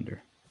City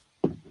Thunder.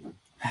 I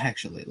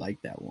actually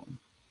like that one.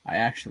 I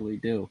actually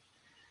do.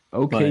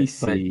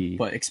 OKC.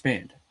 But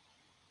expand.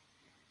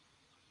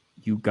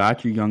 You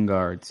got your young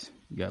guards.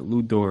 You got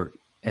Lou Dort,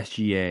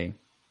 SGA,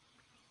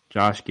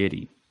 Josh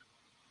Giddey.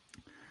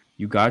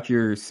 You got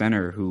your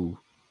center who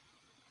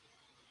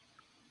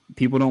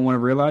people don't want to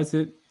realize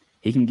it.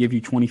 He can give you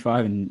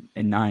 25 and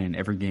 9 in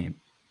every game.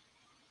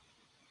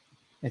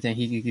 And then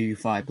he can give you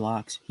 5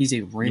 blocks. He's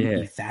a rim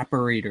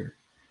evaporator.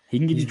 He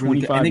can give you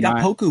 25. And they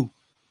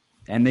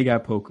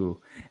got Poku.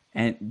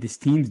 And this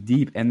team's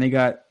deep. And they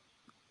got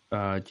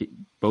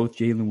both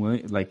Jalen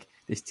Williams. Like,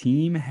 this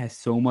team has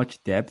so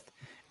much depth.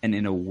 And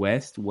in a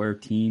West where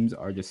teams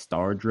are just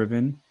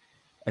star-driven,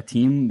 a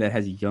team that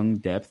has young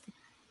depth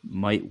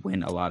might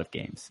win a lot of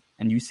games.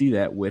 And you see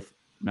that with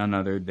none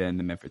other than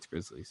the Memphis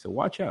Grizzlies. So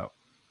watch out.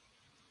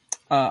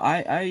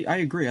 I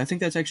agree. I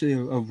think that's actually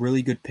a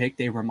really good pick.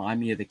 They remind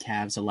me of the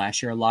Cavs of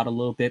last year a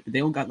little bit, but they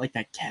don't got like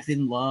that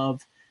Kevin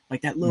Love,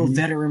 like that little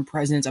veteran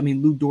presence. I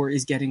mean, Lou Dort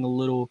is getting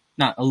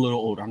not a little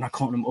older. I'm not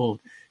calling him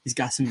old. He's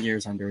got some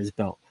years under his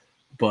belt,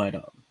 but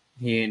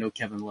he ain't no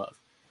Kevin Love.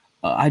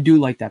 I do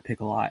like that pick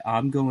a lot.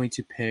 I'm going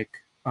to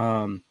pick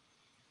the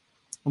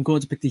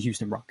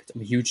Houston Rockets.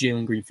 I'm a huge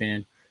Jalen Green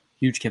fan,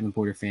 Huge Kevin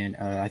Porter fan.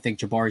 I think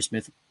Jabari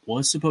Smith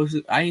was supposed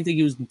to. I didn't think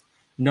he was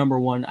number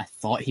one. I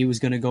thought he was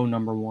going to go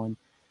number one.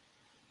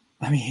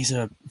 I mean, he's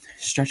a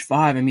stretch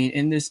five. I mean,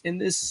 in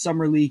this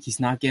summer league, he's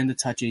not getting the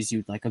touches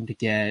you'd like him to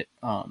get.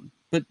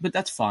 But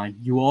that's fine.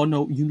 You all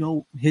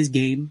know his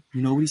game.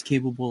 You know what he's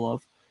capable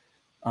of.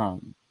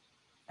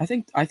 I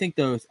think I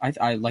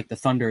like the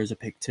Thunder as a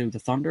pick too. The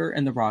Thunder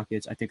and the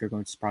Rockets, I think, are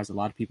going to surprise a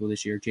lot of people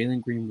this year.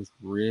 Jalen Green was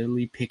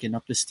really picking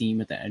up the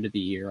steam at the end of the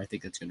year. I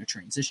think that's going to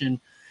transition.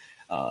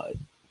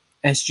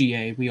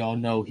 SGA, we all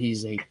know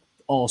he's a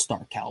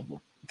all-star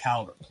caliber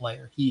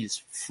player. He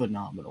is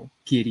phenomenal.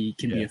 Giddey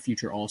can be a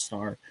future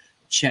all-star.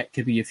 Chet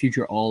could be a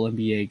future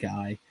all-NBA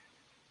guy.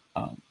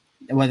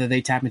 Whether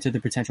they tap into the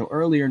potential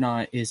early or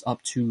not is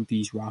up to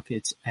these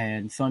Rockets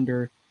and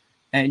Thunder,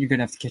 and you're going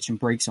to have to catch some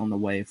breaks on the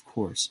way, of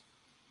course.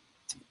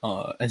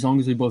 As long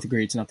as we both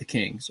agree it's not the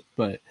Kings.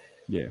 But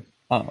yeah.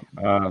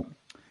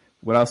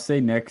 What I'll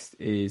say next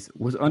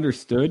was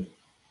understood.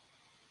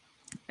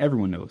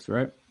 Everyone knows,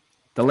 right?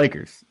 The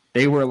Lakers.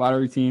 They were a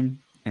lottery team,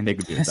 and they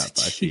could be a top 5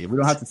 seed. We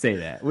don't have to say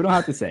that. We don't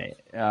have to say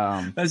it.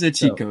 That's a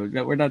cheat code.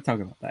 We're not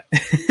talking about that.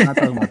 We're not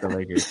talking about the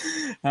Lakers.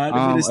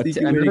 A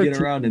sneaky way to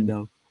get around it,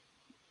 though.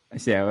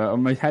 Yeah,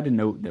 I had to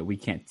note that we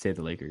can't say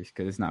the Lakers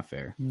because it's not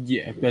fair.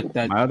 Yeah, but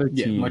that, my other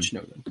team, much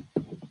noted.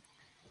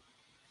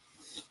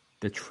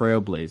 The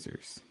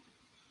Trailblazers.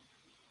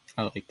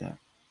 I like that.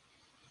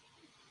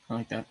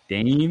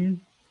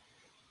 Dame,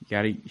 you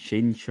got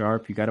Shaden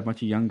Sharp. You got a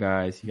bunch of young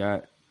guys. You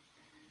got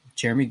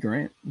Jeremy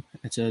Grant.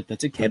 That's a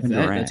good Kevin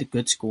vet. Durant. That's a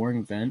good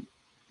scoring vent.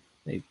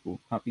 They will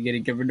not be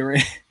getting Kevin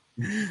Durant.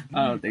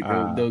 I don't think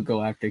they'll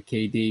go after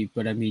KD.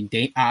 But I mean,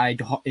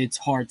 it's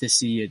hard to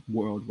see a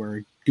world where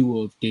a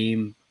duo of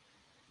Damian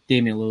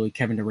Lillard,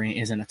 Kevin Durant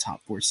isn't a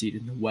top 4 seed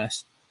in the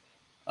West.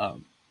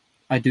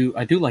 I do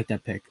like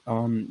that pick.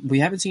 We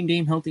haven't seen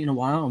Dame healthy in a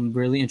while. I'm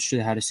really interested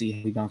in how to see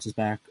how he bounces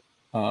back,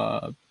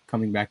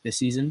 coming back this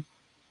season.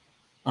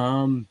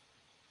 Sorry.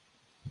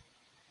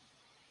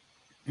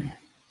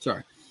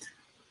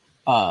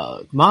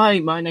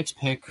 My next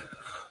pick,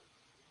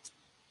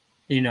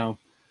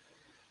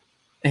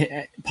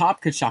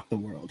 Pop could shock the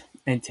world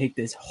and take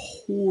this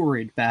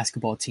horrid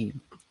basketball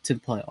team to the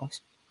playoffs,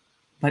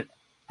 but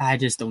I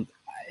just don't.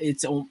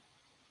 If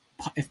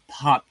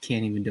Pop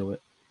can't even do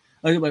it,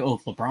 if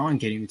LeBron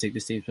can't even take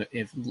this team, but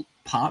if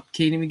Pop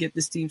can't even get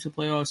this team to the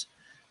playoffs,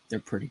 they're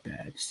pretty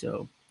bad.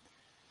 So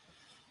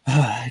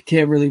I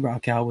can't really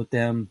rock out with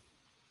them.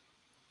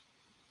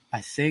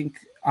 I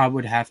think I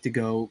would have to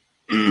go.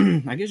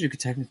 I guess you could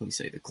technically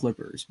say the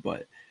Clippers,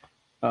 but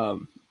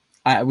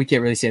we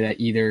can't really say that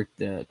either.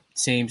 The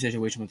same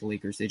situation with the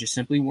Lakers. They just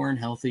simply weren't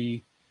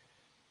healthy.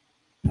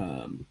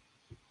 I'm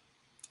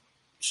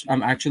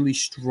actually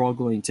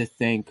struggling to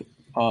think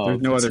of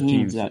there's no other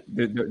teams.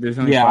 There's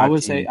only 5 I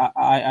would teams. say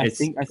I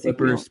think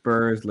Clippers,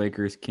 Spurs,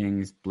 Lakers,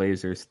 Kings,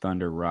 Blazers,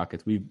 Thunder,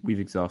 Rockets. We've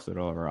exhausted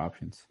all of our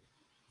options.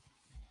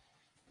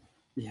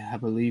 Yeah, I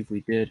believe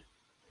we did.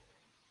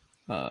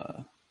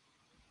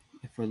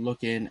 If we're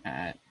looking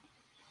at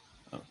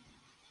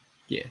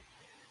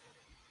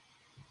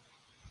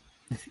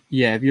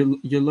if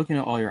you're looking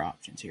at all your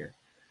options here,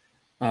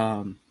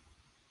 and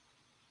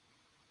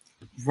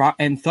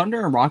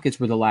Thunder and Rockets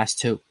were the last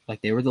two.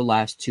 Like, they were the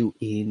last two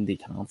in the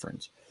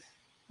conference.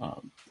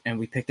 And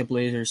we picked the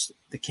Blazers.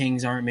 The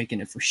Kings aren't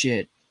making it for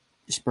shit.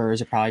 The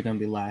Spurs are probably going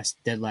to be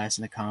dead last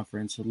in the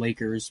conference. The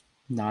Lakers,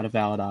 not a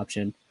valid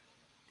option.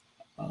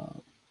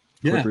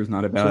 Clippers,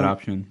 not a valid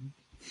option.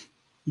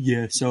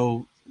 Yeah,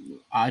 so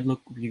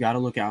you got to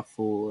look out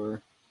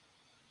for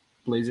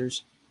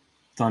Blazers,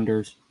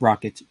 Thunders,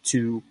 Rockets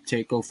to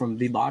go from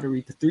the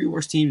lottery, the 3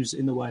 worst teams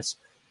in the West,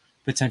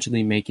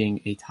 potentially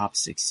making a top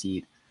 6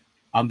 seed.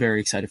 I'm very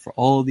excited for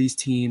all of these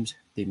teams.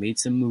 They made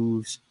some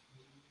moves.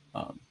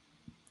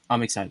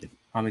 I'm excited.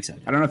 I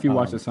don't know if you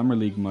watch the Summer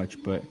League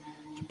much, but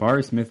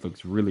Jabari Smith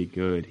looks really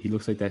good. He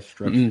looks like that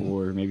stretch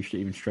 4, maybe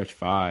even stretch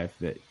 5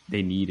 that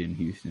they need in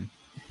Houston.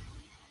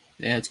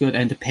 Yeah, it's good.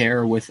 And to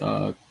pair with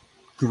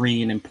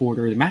Green and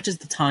Porter, it matches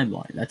the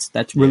timeline.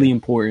 That's really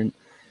important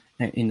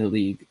in the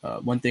league.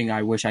 One thing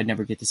I wish I'd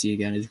never get to see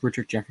again is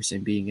Richard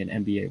Jefferson being an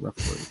NBA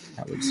referee.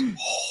 That was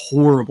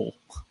horrible.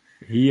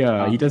 He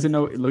doesn't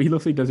know. He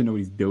looks like he doesn't know what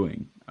he's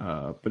doing.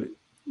 But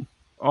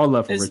all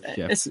love for Rich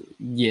Jeff.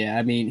 Yeah,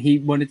 I mean, he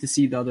wanted to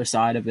see the other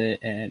side of it,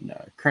 and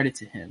credit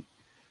to him.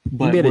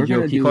 But he made a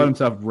joke. He called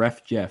himself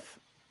Ref Jeff.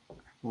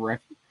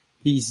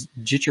 He's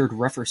Jichard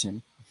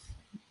Jefferson.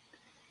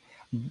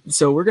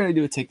 So we're gonna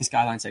do a take the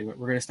skyline segment.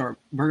 We're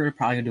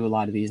probably gonna do a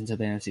lot of these until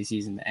the NFC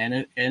season.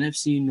 The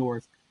NFC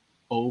North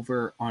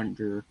over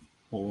under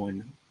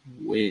on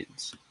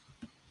wins.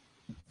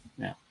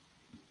 Now,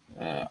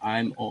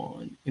 I'm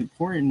on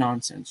important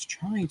nonsense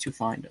trying to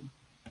find them,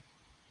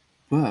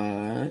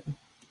 but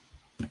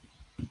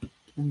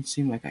doesn't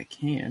seem like I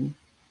can.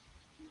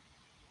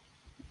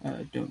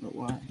 Don't know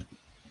why.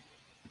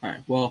 All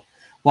right. Well,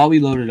 while we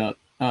load it up,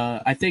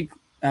 I think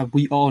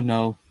we all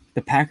know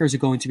the Packers are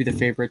going to be the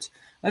favorites.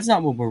 That's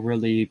not what we're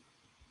really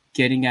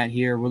getting at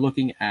here. We're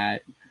looking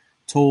at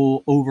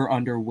total over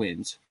under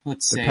wins.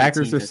 Let's The say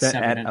Packers are teams set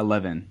at at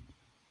 11.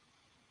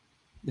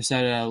 They're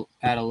set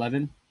at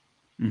 11.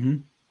 Mm-hmm.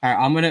 All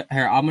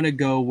right, I'm gonna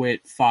go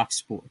with Fox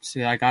Sports.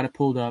 Yeah, I got it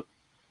pulled up.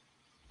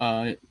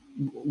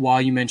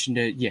 While you mentioned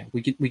it, yeah,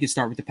 we could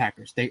start with the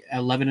Packers. They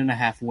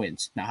 11.5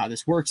 wins. Now, how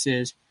this works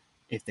is,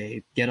 if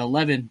they get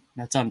 11,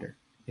 that's under.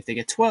 If they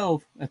get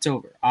 12, that's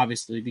over.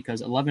 Obviously,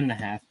 because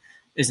 11.5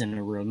 isn't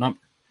a real number.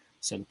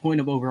 So the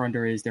point of over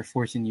under is they're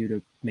forcing you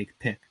to make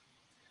a pick.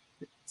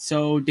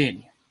 So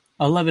Danny,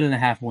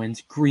 11.5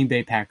 wins. Green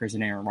Bay Packers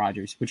and Aaron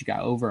Rodgers. What you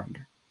got? Over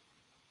under?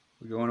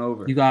 We're going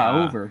over. You got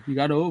over. You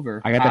got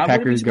over. I got the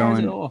Packers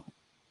going. At all.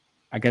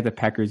 I got the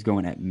Packers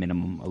going at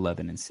minimum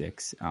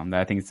 11-6.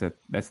 I think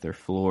that's their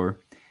floor.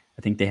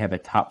 I think they have a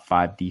top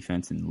 5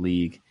 defense in the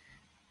league,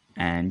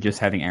 and just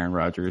having Aaron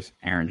Rodgers,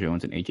 Aaron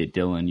Jones, and AJ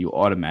Dillon, you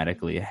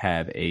automatically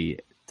have a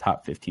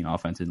top 15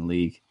 offense in the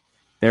league.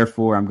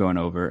 Therefore, I'm going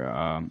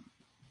over.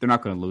 They're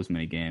not going to lose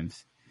many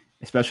games,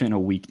 especially in a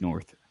weak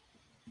North.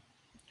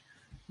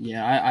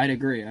 Yeah, I'd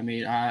agree. I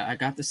mean, I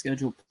got the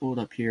schedule pulled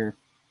up here.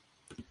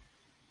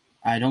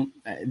 I don't.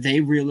 They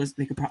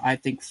realistically could probably, I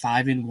think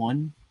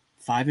 5-1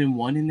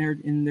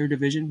 in their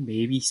division,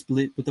 maybe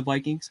split with the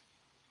Vikings.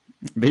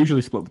 They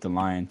usually split with the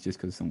Lions just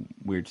because of some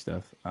weird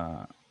stuff.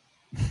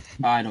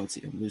 I don't see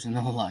them losing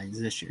the Lions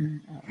this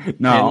year.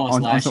 No, they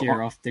lost last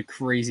year off the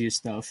craziest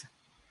stuff.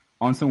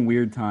 On some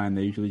weird time,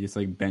 they usually just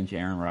like bench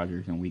Aaron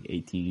Rodgers in week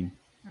 18.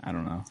 I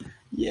don't know.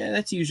 Yeah,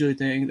 that's usually the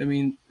thing. I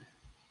mean,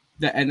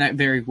 that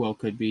very well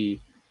could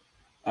be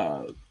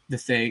the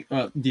thing.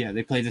 Yeah,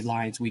 they play the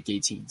Lions week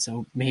 18,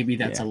 so maybe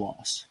that's a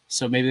loss.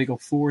 So maybe they go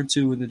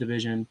 4-2 in the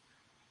division.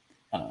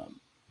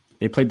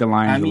 They played the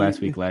Lions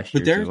last year.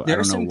 But there I are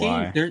don't some know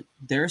why. games.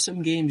 There are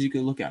some games you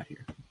could look at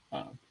here.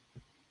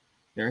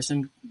 There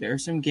are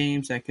some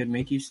games that could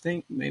make you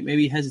think,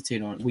 maybe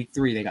hesitate on it. Week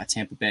 3, they got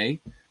Tampa Bay.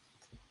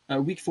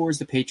 Week 4 is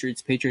the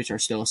Patriots. Patriots are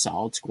still a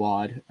solid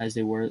squad as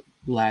they were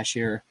last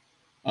year.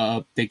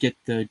 They get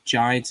the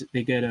Giants.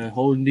 They get a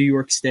whole New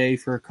York stay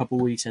for a couple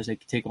weeks as they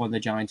take on the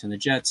Giants and the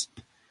Jets.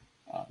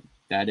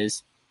 That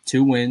is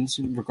 2 wins,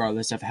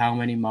 regardless of how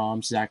many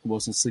moms Zach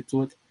Wilson sleeps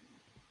with.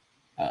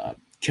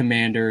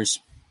 Commanders,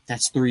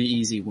 that's 3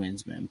 easy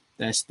wins, man.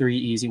 That's 3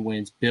 easy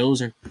wins.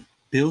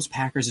 Bills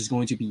Packers is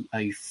going to be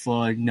a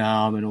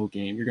phenomenal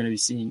game. You're going to be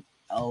seeing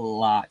a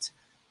lot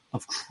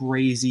of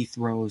crazy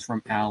throws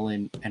from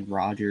Allen and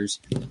Rodgers.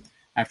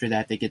 After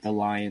that, they get the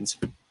Lions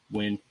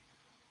win.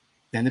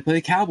 Then they play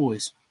the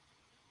Cowboys.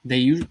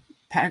 Rodgers you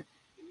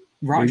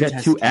got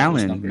has 2 the Cowboys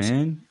Allen, numbers.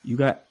 man. You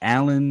got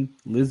Allen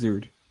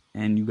Lizard,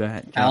 and you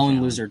got Josh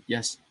Allen Lizard,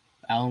 yes.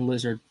 Allen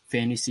Lizard,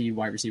 fantasy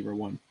wide receiver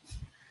 1.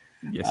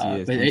 Yes, he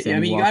is. But And Sammy I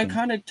mean, you Watkins. got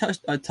kind of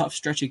a tough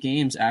stretch of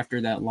games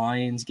after that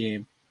Lions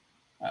game.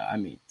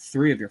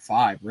 3 of your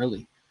 5,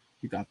 really.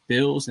 You got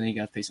Bills, and then you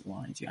got to face the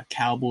Lions. You got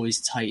Cowboys,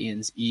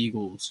 Titans,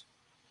 Eagles.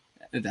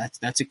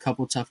 That's a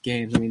couple tough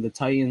games. I mean, the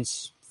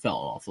Titans fell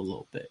off a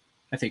little bit.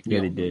 I think they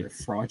were did.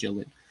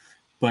 Fraudulent.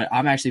 But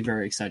I'm actually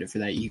very excited for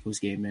that Eagles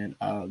game, man.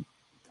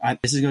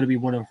 This is going to be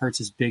one of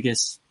Hurts's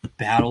biggest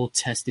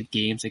battle-tested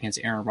games against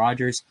Aaron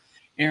Rodgers.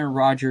 Aaron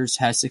Rodgers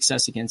has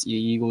success against the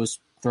Eagles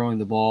throwing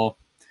the ball.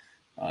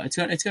 It's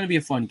going to be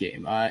a fun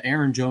game.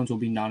 Aaron Jones will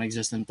be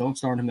non-existent. Don't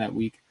start him that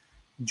week.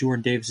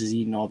 Jordan Davis is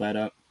eating all that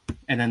up.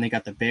 And then they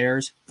got the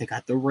Bears. They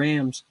got the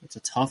Rams. It's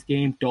a tough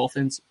game.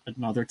 Dolphins,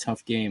 another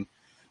tough game.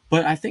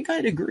 But I think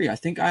I'd agree. I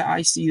think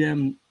I see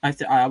them.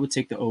 I would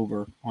take the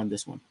over on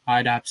this one.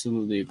 I'd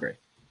absolutely agree.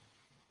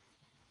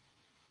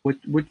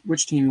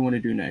 Which team you want to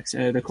do next?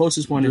 The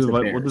closest one is the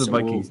Bears. We'll do the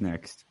Vikings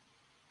next.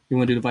 You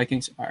want to do the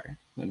Vikings? All right.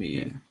 Let me.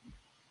 Yeah.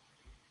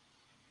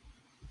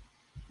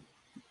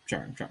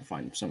 Sorry, I'm trying to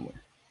find them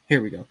somewhere.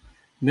 Here we go.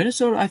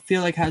 Minnesota, I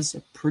feel like, has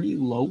a pretty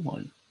low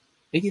one.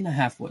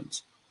 8.5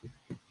 wins.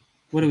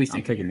 What do we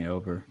think? I'm taking the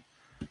over.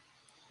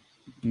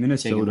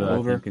 Minnesota,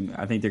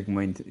 I think they're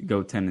going to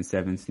go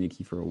 10-7,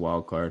 sneaky for a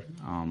wild card.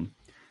 I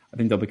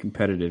think they'll be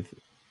competitive.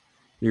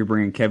 They're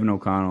bringing Kevin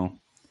O'Connell,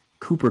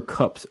 Cooper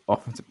Kupp's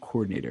offensive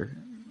coordinator,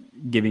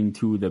 giving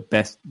to the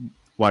best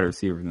wide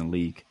receiver in the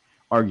league.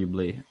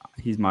 Arguably,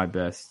 he's my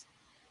best.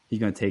 He's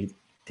going to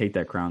take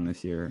that crown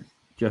this year.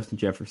 Justin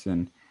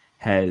Jefferson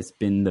has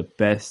been the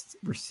best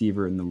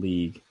receiver in the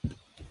league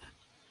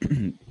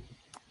when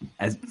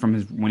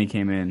he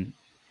came in.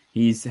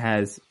 He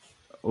has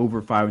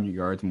over 500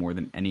 yards more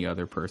than any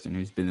other person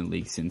who's been in the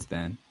league since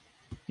then.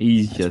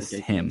 He's just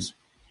ridiculous.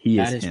 Him.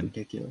 That is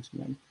ridiculous,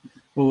 man.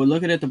 Well, we're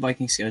looking at the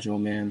Viking schedule,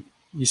 man.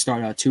 You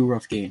start out 2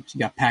 rough games. You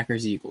got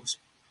Packers, Eagles.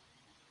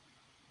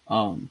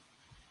 You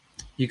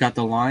got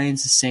the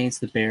Lions, the Saints,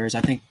 the Bears.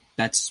 I think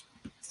that's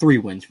 3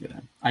 wins for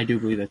them. I do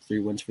believe that's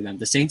 3 wins for them.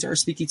 The Saints are a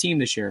sneaky team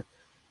this year.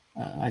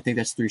 I think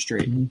that's 3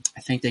 straight. Mm-hmm.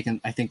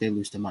 I think they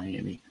lose to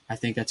Miami. I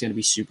think that's going to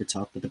be super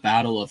tough. But the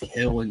battle of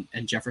Hill and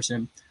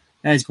Jefferson,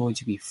 that is going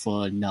to be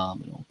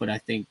phenomenal. But I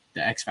think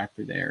the X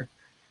factor there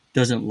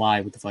doesn't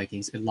lie with the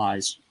Vikings. It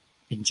lies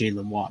in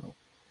Jalen Waddle.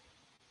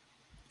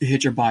 You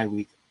hit your bye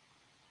week.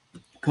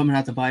 Coming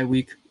out the bye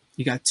week,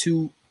 you got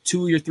two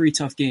of your 3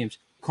 tough games.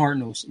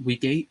 Cardinals,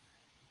 week 8.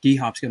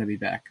 D-Hop's going to be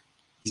back.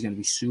 He's going to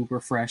be super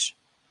fresh.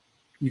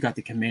 You got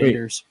the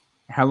Commanders.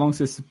 Wait, how long's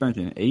his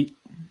suspension? 8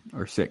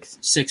 or 6?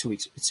 6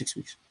 weeks. It's 6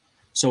 weeks.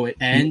 So it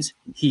ends.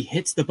 He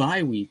hits the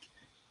bye week,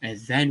 and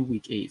then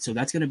week 8. So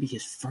that's going to be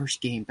his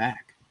first game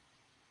back.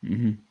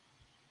 Mm-hmm.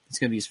 It's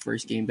going to be his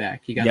first game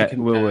back. You got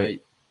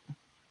wait.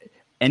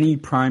 Any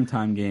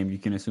primetime game, you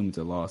can assume it's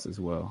a loss as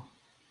well.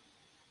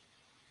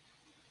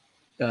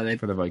 For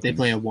the Vikings. They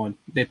play a 1.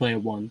 They play a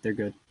 1. They're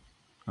good.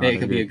 It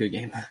could be a good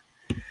game.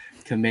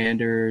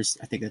 Commanders,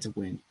 I think that's a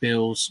win.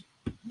 Bills,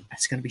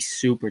 that's going to be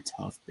super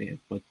tough, man.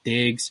 But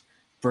Diggs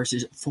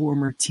versus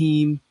former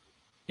team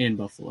in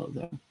Buffalo,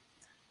 though.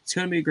 It's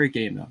going to be a great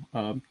game,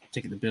 though.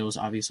 Taking the Bills,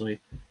 obviously.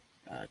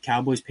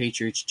 Cowboys,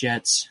 Patriots,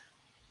 Jets.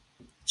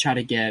 Try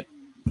to get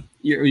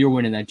 – you're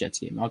winning that Jets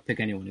game. I'll pick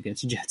anyone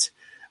against the Jets.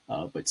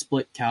 But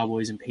split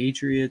Cowboys and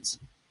Patriots.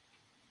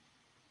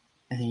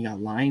 And then you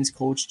got Lions,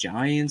 Colts,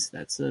 Giants.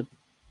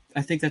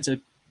 I think that's a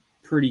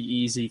pretty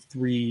easy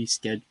 3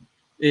 schedule.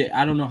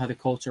 I don't know how the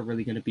Colts are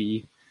really going to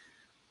be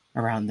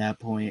around that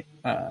point.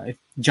 If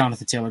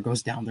Jonathan Taylor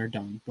goes down, they're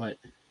done. But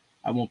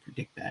I won't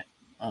predict that.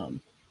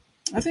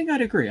 I think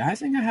I'd agree. I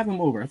think I have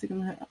them over. I'm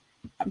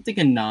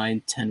thinking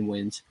 9-10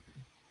 wins.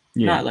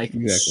 Yeah, not like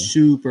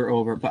super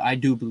over, but I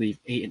do believe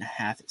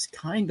 8.5 is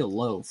kind of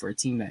low for a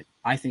team that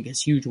I think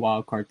has huge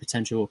wild card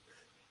potential.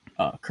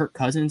 Kirk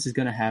Cousins is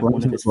going to have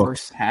one of his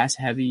first pass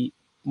heavy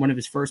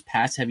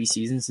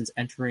seasons since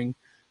entering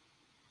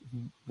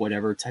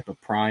whatever type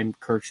of prime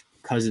Kirk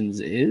Cousins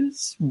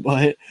is.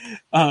 But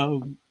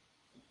that's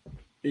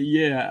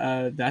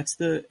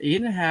the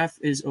 8.5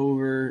 is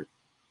over.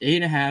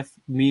 8.5.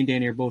 Me and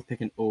Danny are both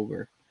picking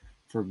over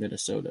for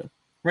Minnesota.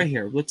 Right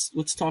here,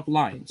 let's talk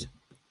Lions.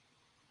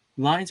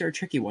 Lions are a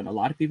tricky one. A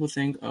lot of people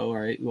think, all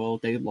right, well,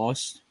 they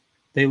lost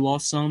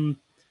some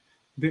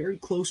very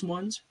close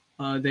ones.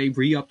 They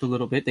re-upped a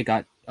little bit. They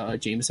got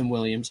Jameson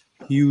Williams,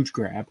 huge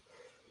grab.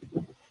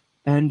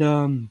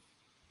 And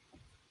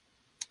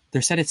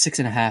they're set at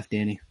 6.5,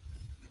 Danny.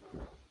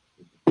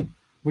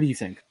 What do you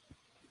think?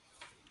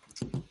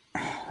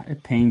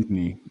 It pains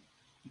me.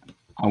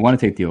 I want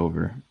to take the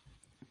over.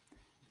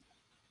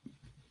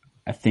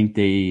 I think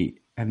they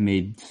have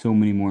made so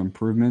many more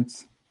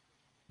improvements.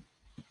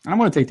 I'm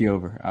going to take the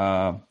over.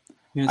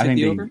 You want to take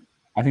the over?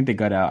 I think they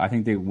got out. I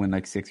think they win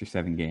like 6 or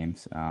 7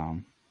 games.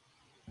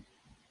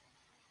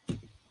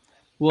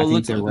 Well, I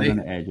think they're right on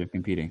the edge of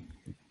competing.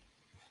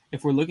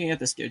 If we're looking at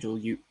the schedule,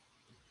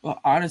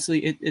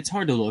 honestly, it's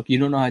hard to look. You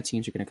don't know how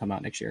teams are going to come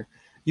out next year.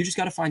 You just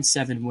got to find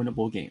 7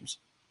 winnable games.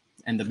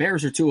 And the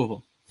Bears are 2 of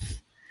them.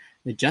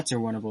 The Jets are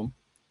one of them.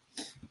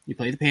 You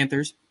play the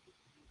Panthers.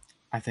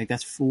 I think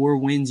that's 4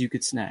 wins you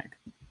could snag.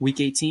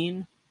 Week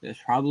 18, there's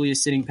probably a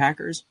sitting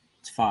Packers.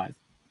 It's 5.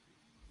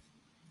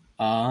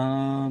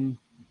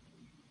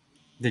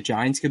 The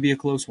Giants could be a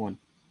close one.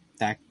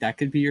 That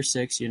could be your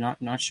 6. You're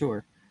not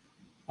sure.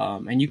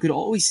 And you could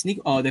always sneak.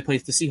 Oh, they play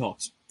the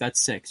Seahawks.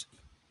 That's 6.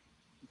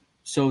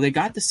 So they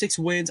got the 6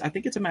 wins. I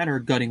think it's a matter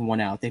of gutting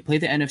one out. They play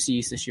the NFC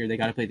East this year. They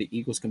got to play the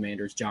Eagles,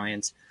 Commanders,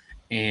 Giants,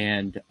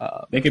 and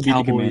they could beat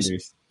the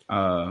Commanders.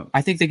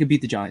 I think they could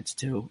beat the Giants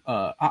too.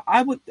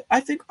 I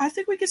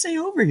think we could say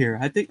over here.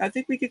 I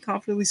think we could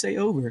confidently say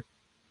over,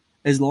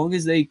 as long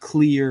as they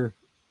clear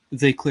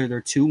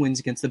their 2 wins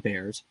against the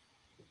Bears.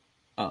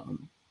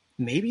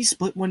 Maybe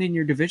split one in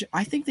your division.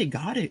 I think they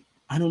got it.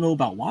 I don't know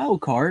about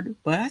wild card,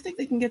 but I think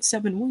they can get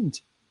 7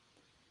 wins.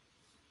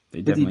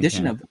 With the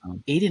addition of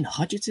Aiden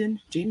Hutchinson,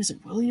 Jameson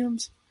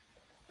Williams,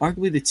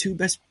 arguably the 2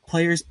 best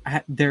players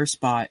at their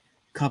spot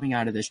coming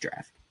out of this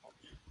draft.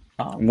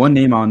 One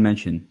name I'll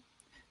mention,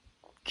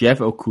 Jeff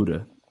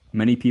Okudah.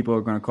 Many people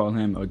are going to call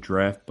him a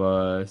draft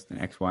bust and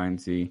X, Y,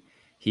 and Z.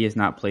 He has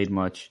not played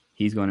much.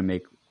 He's going to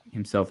make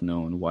himself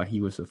known why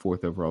he was the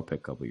 4th overall pick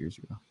a couple years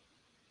ago.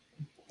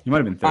 He might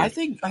have been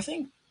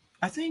 3rd.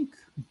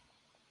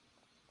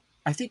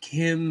 I think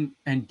him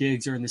and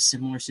Diggs are in the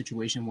similar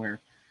situation where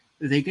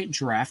they get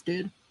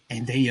drafted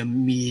and they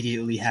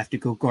immediately have to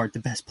go guard the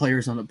best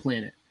players on the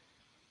planet.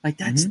 Like,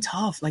 that's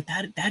tough. Like,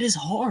 that is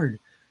hard.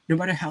 No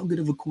matter how good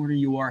of a corner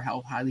you are,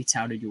 how highly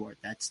touted you are,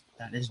 that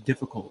is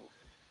difficult.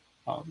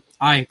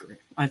 I agree.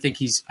 I think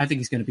he's going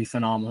to be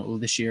phenomenal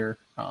this year.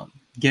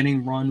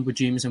 Getting run with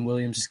Jameson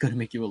Williams is going to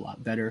make you a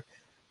lot better.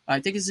 I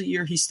think it's the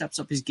year he steps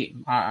up his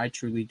game. I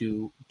truly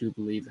do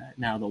believe that.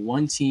 Now, the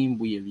one team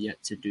we have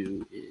yet to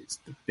do is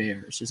the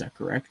Bears. Is that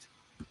correct?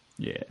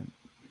 Yeah.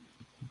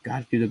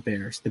 Got to do the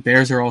Bears. The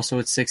Bears are also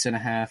at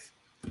 6.5.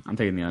 I'm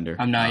taking the under.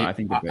 I'm not. I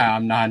think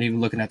I'm not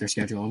even looking at their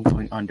schedule. I'm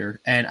going under,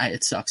 and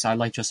it sucks. I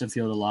like Justin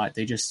Field a lot.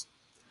 They just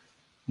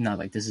not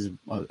like this is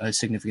a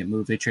significant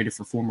move. They traded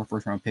for former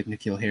first-round pick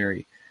N'Keal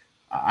Harry.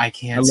 I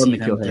can't see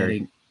them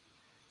getting.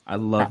 I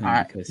love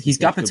him because he's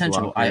got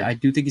potential. I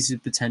do think he's a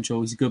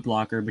potential. He's a good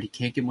blocker, but he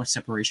can't get much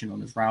separation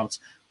on his routes,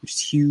 which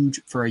is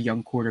huge for a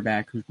young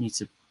quarterback who needs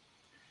to.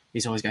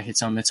 He's always got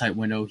hits on the tight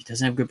window. He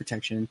doesn't have good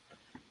protection.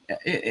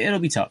 It'll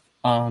be tough.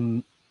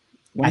 I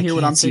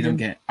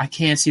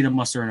can't see them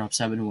mustering up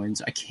 7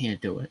 wins. I can't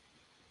do it.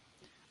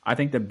 I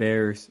think the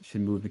Bears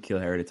should move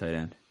N'Keal Harry to tight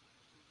end.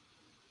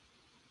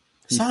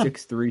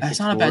 He's 6'3", That's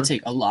not a bad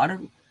take. A lot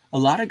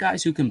of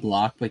guys who can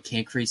block but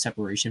can't create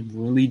separation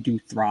really do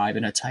thrive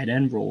in a tight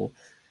end role.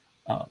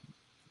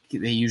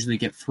 They usually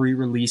get free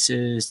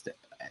releases.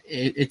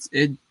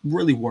 It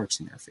really works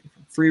in their favor.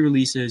 Free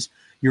releases.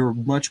 You're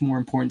much more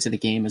important to the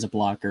game as a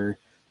blocker.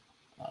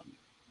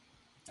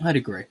 I'd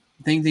agree.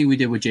 Same thing we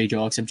did with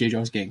J-Jaw, except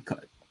J-Jaw's getting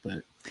cut.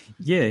 But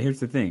yeah, here's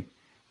the thing.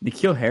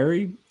 N'Keal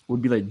Harry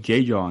would be like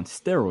J-Jaw on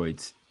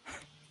steroids.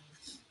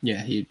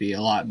 Yeah, he'd be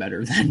a lot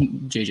better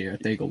than J.J.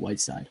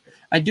 Arcega-Whiteside.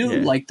 I do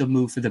like the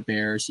move for the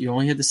Bears. You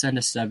only had to send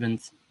a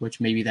 7th,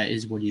 which maybe that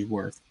is what he's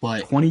worth.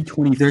 But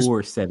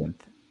 2024 7th.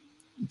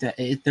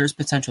 There's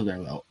potential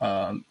there, though.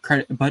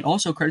 But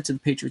also credit to the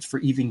Patriots for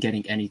even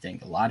getting anything.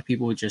 A lot of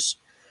people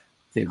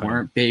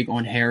weren't big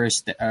on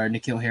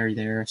N'Keal Harry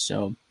there.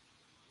 So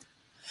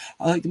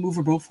I like the move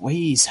for both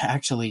ways,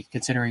 actually,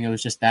 considering it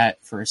was just that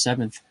for a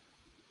 7th.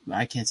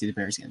 I can't see the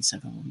Bears getting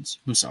 7 wins.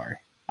 I'm sorry.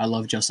 I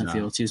love Justin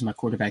Fields. He was my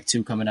quarterback,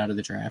 too, coming out of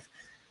the draft.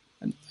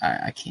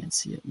 I can't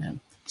see it,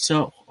 man.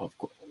 So, of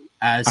course,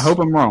 I hope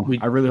I'm wrong.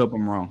 I really hope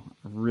I'm wrong.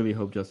 I really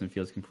hope Justin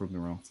Fields can prove me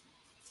wrong.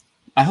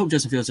 I hope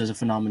Justin Fields has a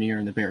phenomenal year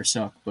and the Bears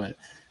suck, but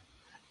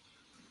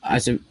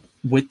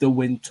with the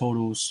win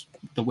totals,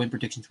 the win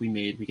predictions we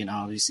made, we can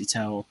obviously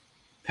tell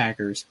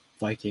Packers,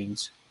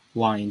 Vikings,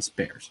 Lions,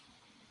 Bears.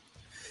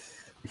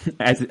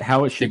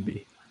 How it should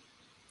be.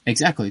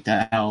 Exactly.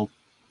 How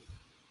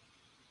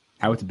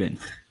it's been.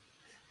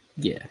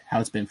 Yeah, how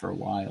it's been for a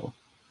while.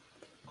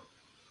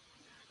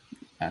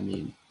 I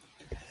mean,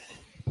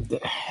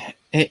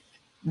 we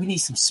need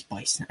some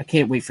spice. I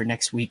can't wait for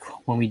next week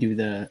when we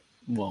do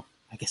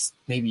I guess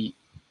maybe,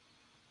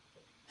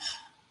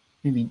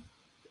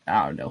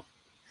 I don't know.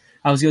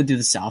 I was going to do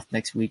the South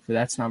next week, but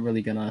it's not going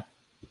to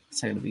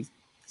be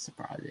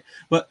surprising.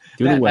 But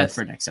that's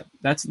for next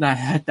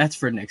that's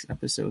for next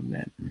episode,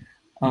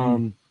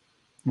 man.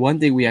 One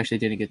thing we actually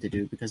didn't get to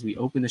do because we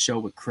opened the show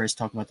with Chris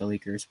talking about the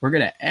Lakers. We're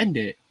going to end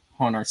it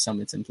on our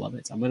summits and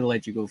plummets. I'm going to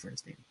let you go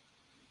first, Dan.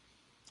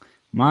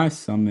 My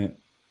summit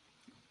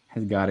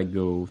has got to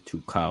go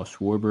to Kyle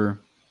Schwarber.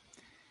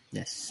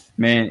 Yes.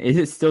 Man, is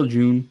it still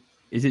June?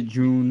 Is it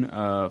June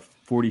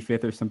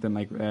 45th or something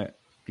like that?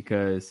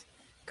 Because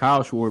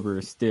Kyle Schwarber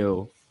is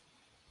still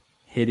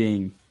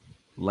hitting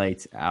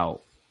lights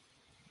out.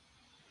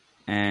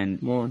 And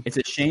it's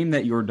a shame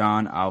that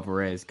Yordan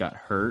Alvarez got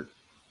hurt.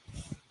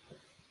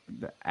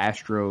 The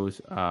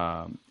Astros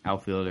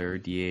outfielder,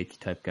 DH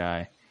type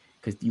guy.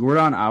 Because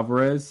Yordan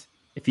Alvarez,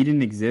 if he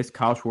didn't exist,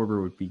 Kyle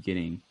Schwarber would be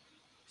getting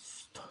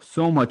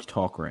so much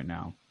talk right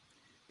now.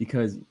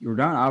 Because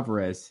Yordan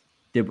Alvarez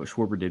did what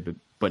Schwarber did,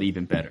 but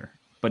even better.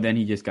 But then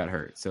he just got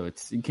hurt. So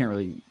you can't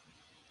really...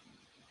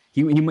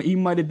 He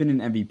might have been in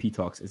MVP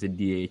talks as a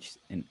DH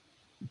and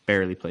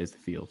barely plays the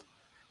field,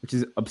 which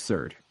is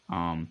absurd.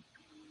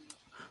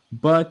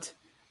 But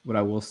what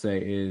I will say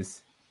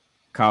is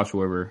Kyle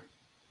Schwarber,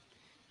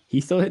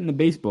 he's still hitting the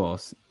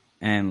baseballs.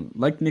 And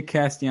like Nick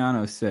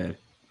Castellanos said,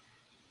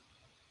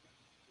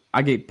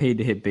 I get paid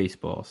to hit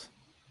baseballs.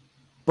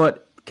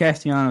 But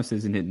Castellanos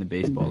isn't hitting the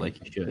baseball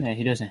like he should. Yeah,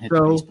 he doesn't hit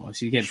the baseball,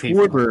 so you get paid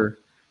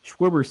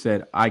Schwarber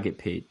said, I get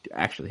paid to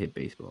actually hit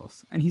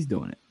baseballs. And he's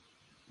doing it.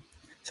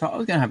 So I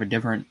was gonna have a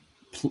different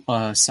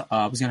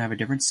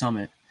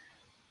summit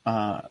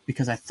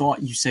because I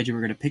thought you said you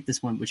were gonna pick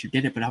this one, but you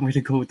didn't. But I'm gonna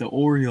go with the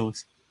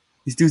Orioles.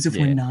 These dudes have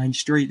won 9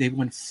 straight. They've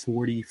won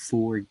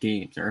 44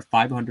 games. They're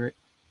 500.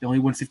 They only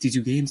won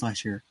 52 games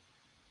last year.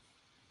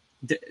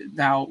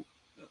 Now,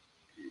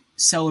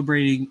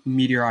 celebrating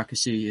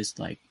mediocrity is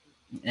like,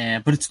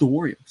 but it's the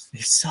Orioles.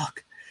 They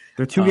suck.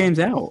 They're 2 games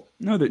out.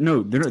 No, they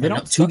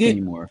don't suck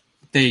anymore.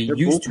 They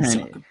used to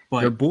suck.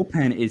 But their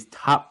bullpen is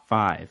top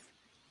 5.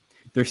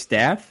 Their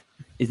staff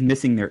is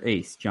missing their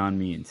ace, John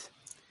Means.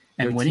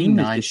 And winning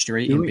 9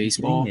 straight in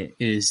baseball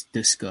is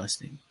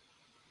disgusting.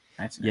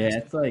 That's nasty.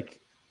 Yeah,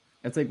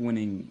 it's like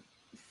winning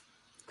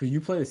because you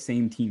play the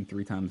same team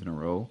 3 times in a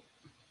row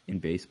in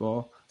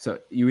baseball. So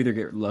you either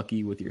get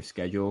lucky with your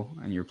schedule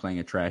and you're playing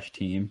a trash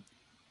team,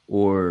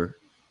 or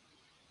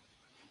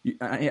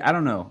I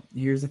don't know.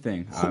 Here's the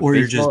thing, or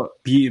you're just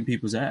beating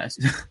people's ass.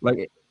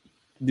 Like,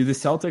 do the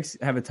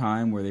Celtics have a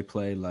time where they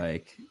play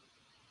like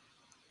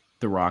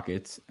the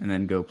Rockets and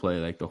then go play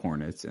like the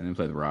Hornets and then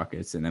play the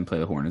Rockets and then play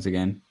the Hornets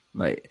again?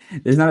 Like,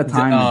 there's not a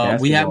time in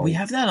basketball. We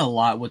have that a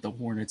lot with the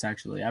Hornets,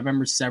 actually. I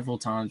remember several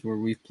times where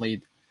we've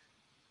played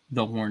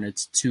the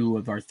Hornets 2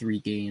 of our 3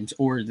 games,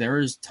 or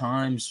there's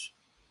times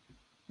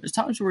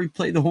where we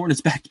play the Hornets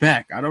back to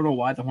back. I don't know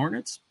why the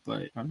Hornets,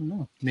 but I don't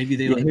know. Maybe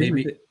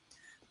maybe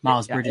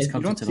Miles Bridges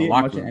comes into the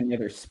locker room. You don't see it much in any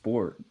other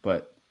sport,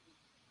 but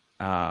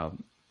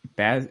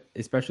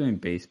especially in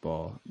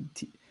baseball,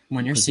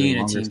 when you're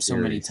seeing a team so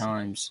many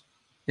times,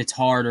 it's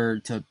harder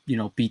to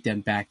beat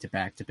them back to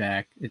back to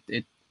back.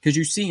 Because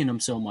you're seeing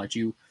them so much,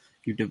 you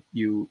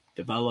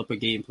develop a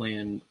game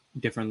plan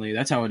differently.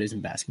 That's how it is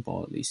in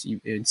basketball, at least.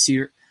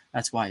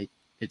 That's why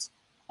it's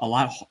a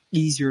lot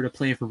easier to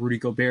play for Rudy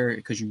Gobert,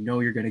 because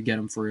you're going to get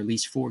him for at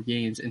least 4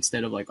 games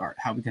instead of like, all right,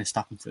 how are we going to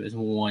stop him for this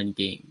 1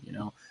 game?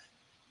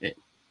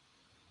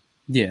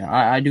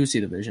 I do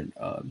see the vision.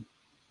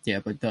 Yeah,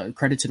 but the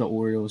credit to the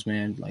Orioles,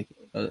 man. Like,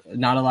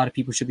 not a lot of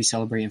people should be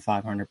celebrating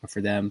 500, but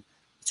for them,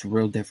 it's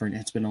real different.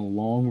 It's been a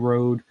long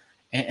road,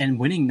 and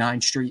winning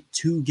 9 straight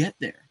to get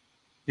there.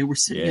 They were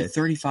sitting at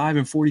 35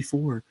 and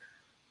 44,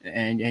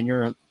 and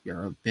you're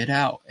a bit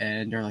out,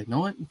 and they're like, no,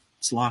 what?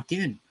 Let's lock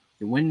in.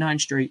 You win 9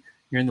 straight,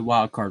 you're in the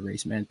wild card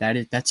race, man.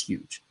 That's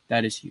huge.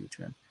 That is huge,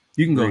 man.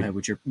 You can go ahead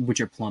with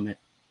your plummet.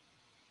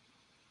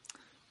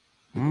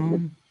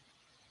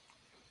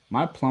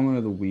 My plummet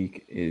of the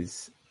week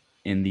is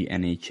in the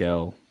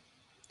NHL.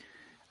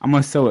 I'm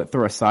going to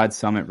throw a side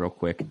summit real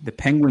quick. The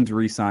Penguins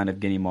re-signed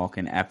Evgeny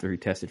Malkin after he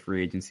tested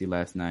free agency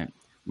last night.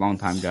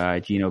 Longtime guy,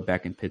 Gino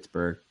back in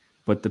Pittsburgh.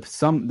 But the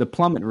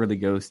plummet really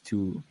goes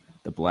to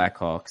the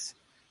Blackhawks.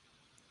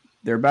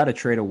 They're about to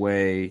trade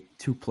away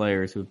 2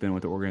 players who have been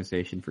with the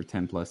organization for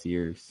 10 plus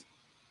years.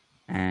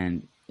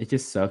 And it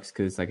just sucks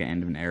because it's like an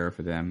end of an era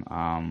for them.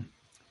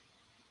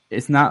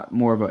 It's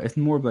more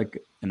of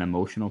like an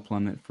emotional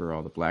plummet for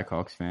all the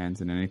Blackhawks fans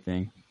than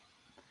anything.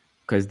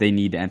 Because they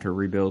need to enter a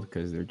rebuild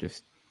because they're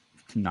just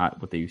not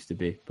what they used to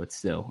be. But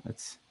still,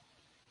 it's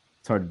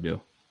hard to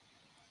do.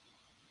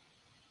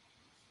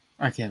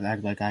 I can't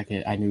act like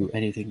I knew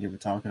anything you were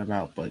talking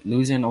about, but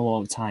losing a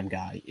long-time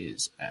guy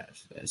is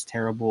as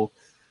terrible.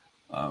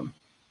 2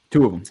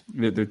 of them.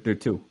 They're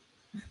 2.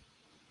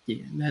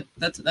 Yeah,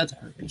 that's a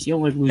hurt piece. You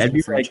don't like losing. That'd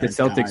be like the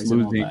Celtics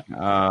losing.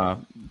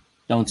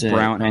 Don't say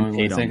Brown it. and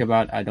Tatum. Think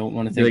about. I don't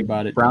want to think like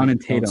about it. Brown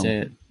and Tatum. Don't say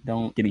it.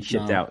 Don't getting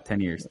shipped out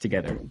 10 years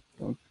together.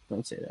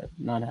 Don't say that.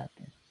 Not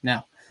happening.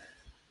 Now,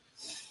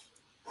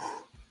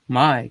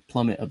 my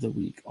plummet of the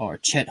week are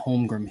Chet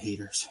Holmgren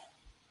haters.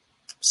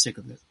 Sick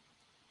of it.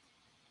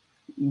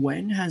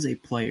 When has a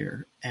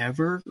player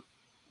ever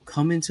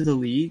come into the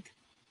league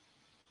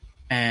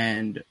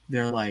and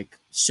they're like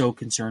so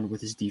concerned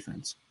with his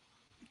defense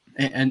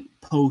and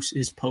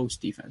his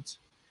post defense?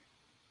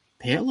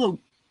 Paolo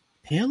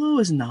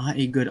is not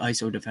a good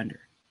ISO defender.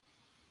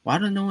 Why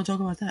doesn't no one talk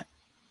about that?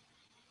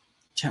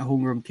 Chet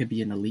Holmgren could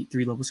be an elite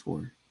 3-level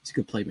scorer. He's a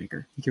good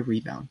playmaker. He could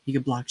rebound. He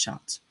could block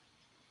shots.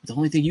 But the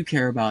only thing you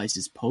care about is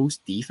his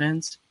post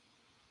defense.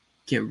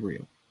 Get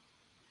real.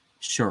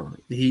 Sure,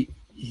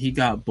 he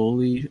got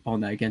bullied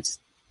on that against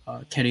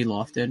Kenny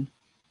Lofton.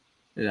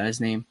 Is that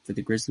his name for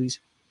the Grizzlies?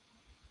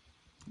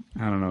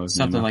 I don't know.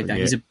 Something like that.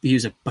 He's a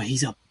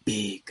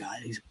big guy.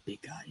 He's a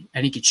big guy,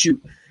 and he could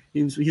shoot.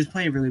 He was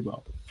playing really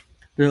well.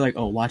 They're like,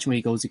 oh, watch when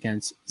he goes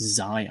against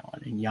Zion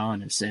and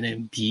Giannis and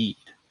Embiid.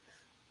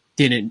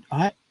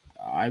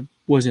 I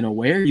wasn't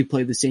aware you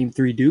played the same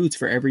 3 dudes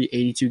for every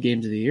 82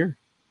 games of the year.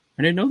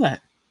 I didn't know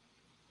that.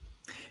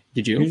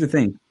 Did you? Here's the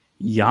thing.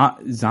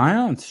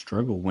 Zion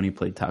struggled when he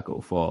played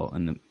Taco Fall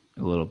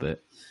a little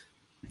bit.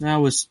 That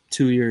was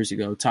 2 years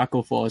ago.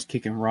 Taco Fall is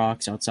kicking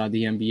rocks outside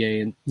the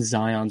NBA, and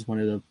Zion's one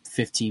of the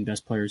 15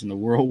 best players in the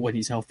world when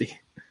he's healthy.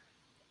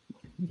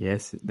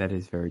 Yes, that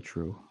is very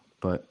true.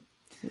 But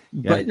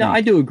no,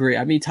 I do agree.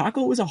 I mean,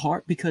 Taco was a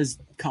hard because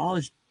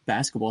college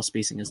basketball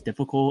spacing is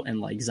difficult, and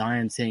like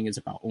Zion's thing is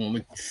about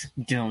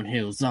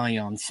downhill,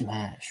 Zion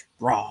smash,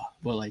 raw.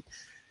 But like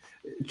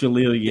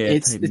Jaleel,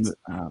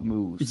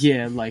 moves.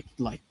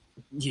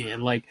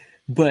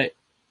 But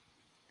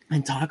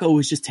Taco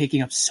was just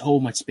taking up so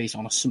much space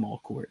on a small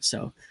court.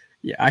 So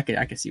yeah, I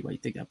can see why you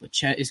think that. But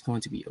Chet is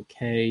going to be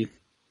okay.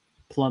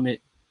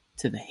 Plummet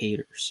to the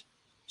haters.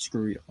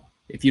 Screw y'all.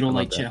 If you don't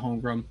like Chet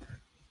Holmgren,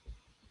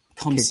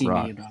 come see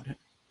me about it.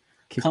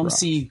 Come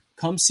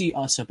see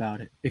us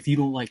about it. If you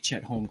don't like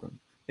Chet Holmgren,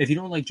 if you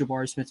don't like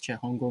Jabari Smith,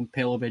 Chet Holmgren,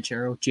 Paolo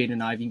Banchero,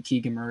 Jaden Ivey,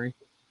 Keegan Murray,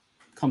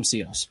 come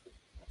see us.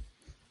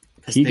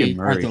 Keegan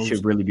Murray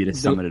should really be the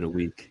summit of the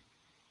week.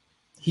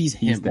 He's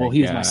him. Well,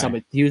 he was my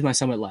summit. He was my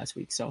summit last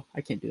week, so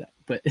I can't do that.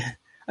 But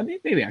I mean,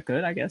 maybe I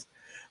could, I guess.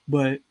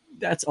 But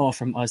that's all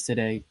from us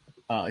today.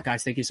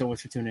 Guys, thank you so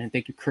much for tuning in.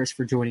 Thank you, Chris,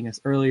 for joining us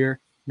earlier.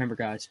 Remember,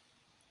 guys,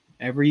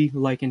 every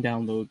like and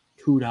download,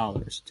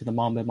 $2 to the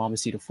Mamba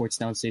Mambacita Fort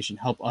Down Station.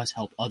 Help us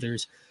help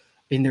others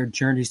in their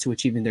journeys to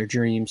achieving their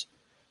dreams.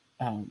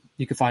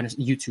 You can find us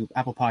on YouTube,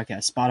 Apple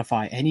Podcasts,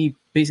 Spotify,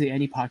 basically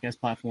any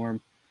podcast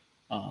platform.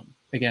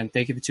 Again,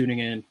 thank you for tuning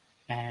in,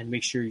 and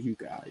make sure you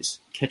guys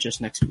catch us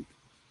next week.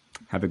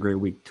 Have a great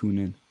week. Tune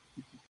in.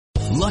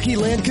 Lucky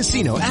Land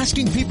Casino,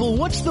 asking people,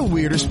 what's the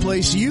weirdest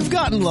place you've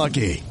gotten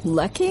lucky?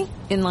 Lucky?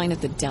 In line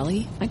at the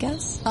deli, I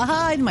guess?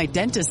 Aha, in my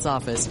dentist's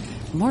office.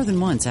 More than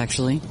once,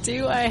 actually.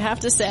 Do I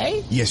have to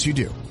say? Yes, you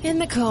do. In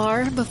the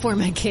car before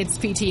my kids'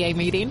 PTA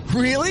meeting.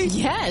 Really?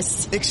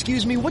 Yes.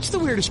 Excuse me, what's the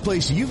weirdest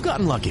place you've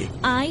gotten lucky?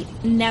 I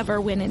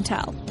never win and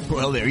tell.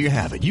 Well, there you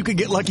have it. You can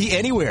get lucky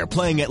anywhere,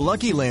 playing at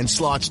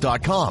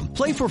LuckyLandSlots.com.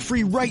 Play for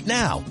free right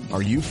now.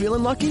 Are you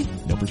feeling lucky?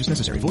 No purchase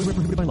necessary. Void where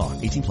prohibited by law.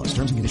 18+.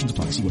 Terms and conditions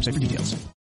apply. See website for details.